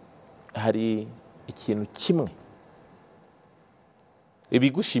munsi hari ikintu kimwe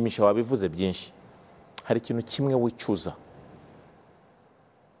ibigushimisha wabivuze byinshi hari ikintu kimwe wicuza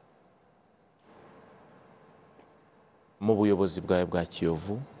mu buyobozi bwawe bwa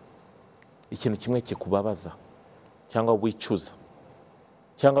Kiyovu ikintu kimwe kikubabaza cyangwa wicuza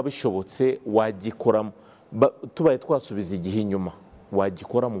cyangwa bishobotse wagikoramo tubaye twasubiza igihe inyuma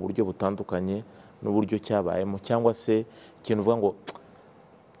wagikora mu buryo butandukanye n'uburyo cyabayemo cyangwa se ikintu uvuga ngo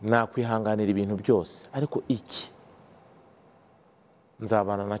nakwihanganira ibintu byose ariko iki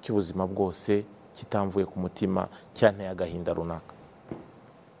nzabana nacyo ubuzima bwose kitamvuye ku mutima cyanteye agahinda runaka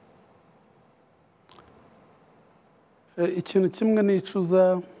ikintu kimwe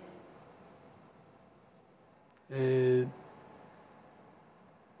nicuza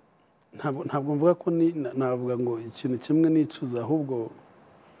ntabwo mvuga ko navuga ngo ikintu kimwe nicuza ahubwo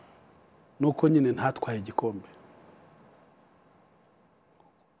nuko nyine ntatwaye igikombe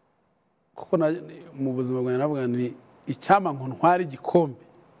kuko mu buzima bwanjye navuga ni icyama ngo ntware igikombe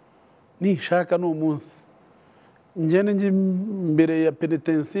nishaka ni umunsi ngende njye imbere ya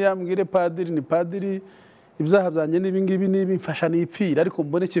penitensiya mbwire padiri ni padiri ibyaha byanjye n'ibingibi n'ibi mfasha nipfira ariko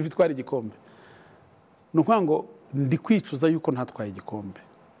mbone kivi twara igikombe ni ukuvuga ngo ndi kwicuza yuko ntatwaye igikombe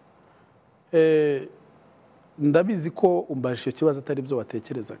ndabizi ko umbajije icyo kibazo atari byo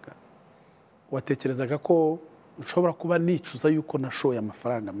watekerezaga ko nshobora kuba nicuza yuko nashoye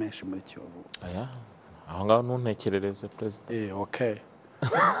amafaranga menshi muri Kiyovu aho ngaho ntuntekerereze perezida okay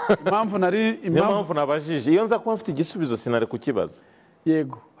niyo mpamvu nabajije iyo nza kuba mfite igisubizo sinari kukibaza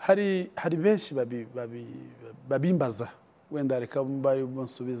yego hari benshi babimbaza wenda reka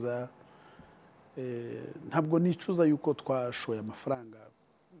bansubiza ntabwo nicuza yuko twashoye amafaranga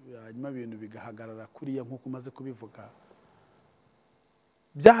hanyuma ibintu bigahagarara kuriya nk'uko umaze kubivuga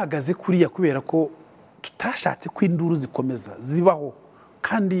byahagaze kuriya kubera ko tutashatse ko induru zikomeza zibaho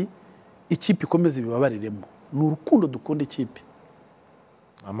kandi ikipe ikomeza ibibabariremo ni urukundo dukunda ikipe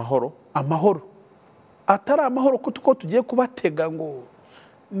amahoro atari amahoro ko tugiye kubatega ngo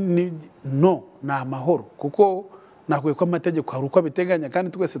ni amahoro kuko nakwiye ko amategeko hari uko abiteganya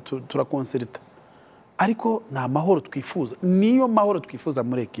kandi twese turakonserita ariko ni amahoro twifuza niyo mahoro twifuza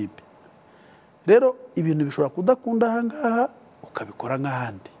muri ekipe rero ibintu bishobora kudakunda ahangaha ukabikora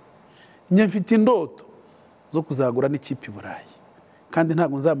nk'ahandi njye mfite indoto zo kuzagura n'ikipe i Burayi kandi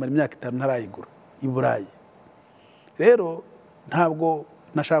ntabwo nzamara imyaka 5 ntarayigura i Burayi. Rero ntabwo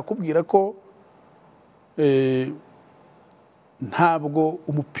nashaka kubwira ko ntabwo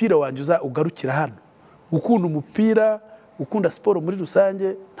umupira wanjye ugarukira hano. Gukunda umupira, gukunda siporo muri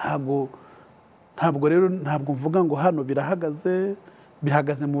rusange, ntabwo rero ntabwo mvuga ngo hano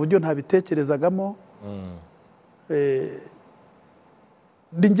bihagaze mu buryo ntabitekerezagamo.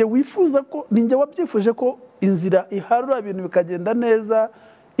 Ninjye wifuza ko, ninjye wabyifuje ko inzira iharura ibintu bikagenda neza,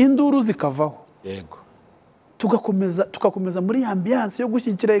 induru zikavaho. Yego. Tugakomeza muri ambiance yo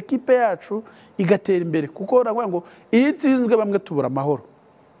gushyigikira ekipe yacu igatera imbere, kuko navuga ngo iyo itsinzwe bamwe tubura amahoro.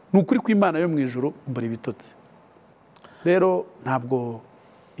 Nukuri kw'Imana yo mu ijuru mbura ibitotsi. Rero ntabwo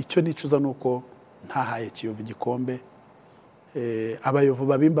icyo nicuza nuko ntahaye Kiyovu igikombe. Abayovu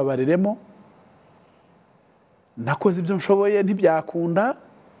babimbabariremo, nakoze ibyo nshoboye ntibyakunda.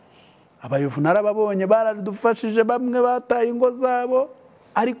 Abayovu narababonye baradufashije, bamwe bataye ingo zabo,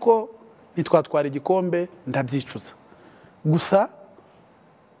 ariko nitwatwara igikombe ndabyicuza. Gusa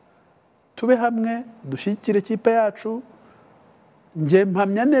tube hamwe dushyigikire ikipe yacu. Nge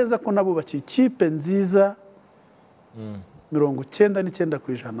mpamya neza ko nabubakiye ikipe nziza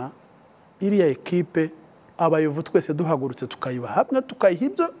 99%. Iriya ekipe abayovu twese duhagurutse tukayiba hamwe,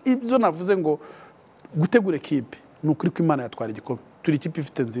 tukayiha ibyo navuze ngo gutegura ekipe. Nukuri ko Imana yatwara igikombe. Turi ikipe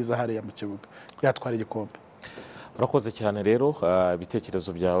ifite nziza hariya mu kibuga, yatwara igikombe. Urakoze cyane rero,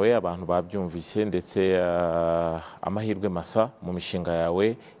 ibitekerezo byawe abantu babyumvise, ndetse amahirwe masa mu mishinga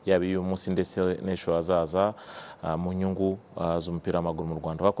yawe yaba uyu munsi ndetse n'ejo hazaza mu nyungu z'umupira w'amaguru mu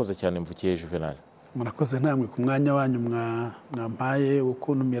Rwanda. Urakoze cyane Mvukiyehe Juvenal. Murakoze namwe ku mwanya wanyu mwampaye wo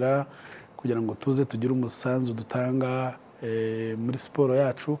kuntumira kugira ngo tuze tugire umusanzu dutanga muri siporo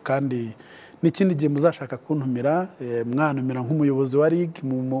yacu. Kandi n'ikindi gihe muzashaka kuntumira, mwantumira nk'umuyobozi wa ligue,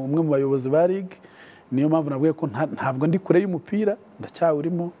 umwe mu bayobozi ba ligue. Niyo mpamvu navuye ko ntabwo ndi kure y'umupira,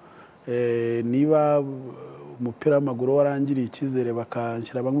 ndacyawurimo. Niba umupira w'amaguru warangiriye icyizere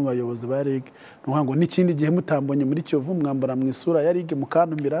bakanshyira bamwe mu bayobozi ba ligue, nuvuga ngo n'ikindi gihe mutambonye muri Kiyovu mwambara mu isura ya ligue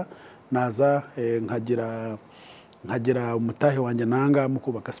mukantumira, naza nkagira umutahe wanjye nanga mu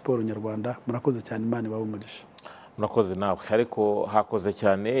kubaka siporo nyarwanda. Murakoze cyane, Imana ibahe umugisha. Murakoze nawe. Ariko hakoze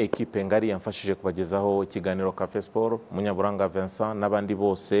cyane ekipe ngari yamfashije kubagezaho ikiganiro Cafe Sport, Munyaburanga Vincent n'abandi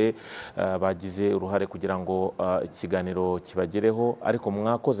bose bagize uruhare kugira ngo ikiganiro kibagereho. Ariko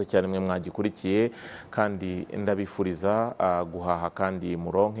mwakoze cyane mwe mwagikurikiye, kandi ndabifuriza guhaha kandi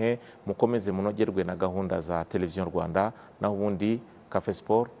muronke, mukomeze munogerwe na gahunda za televiziyo Rwanda. Naho ubundi Cafe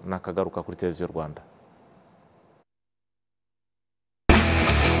Sport nakagaruka kuri televiziyo Rwanda.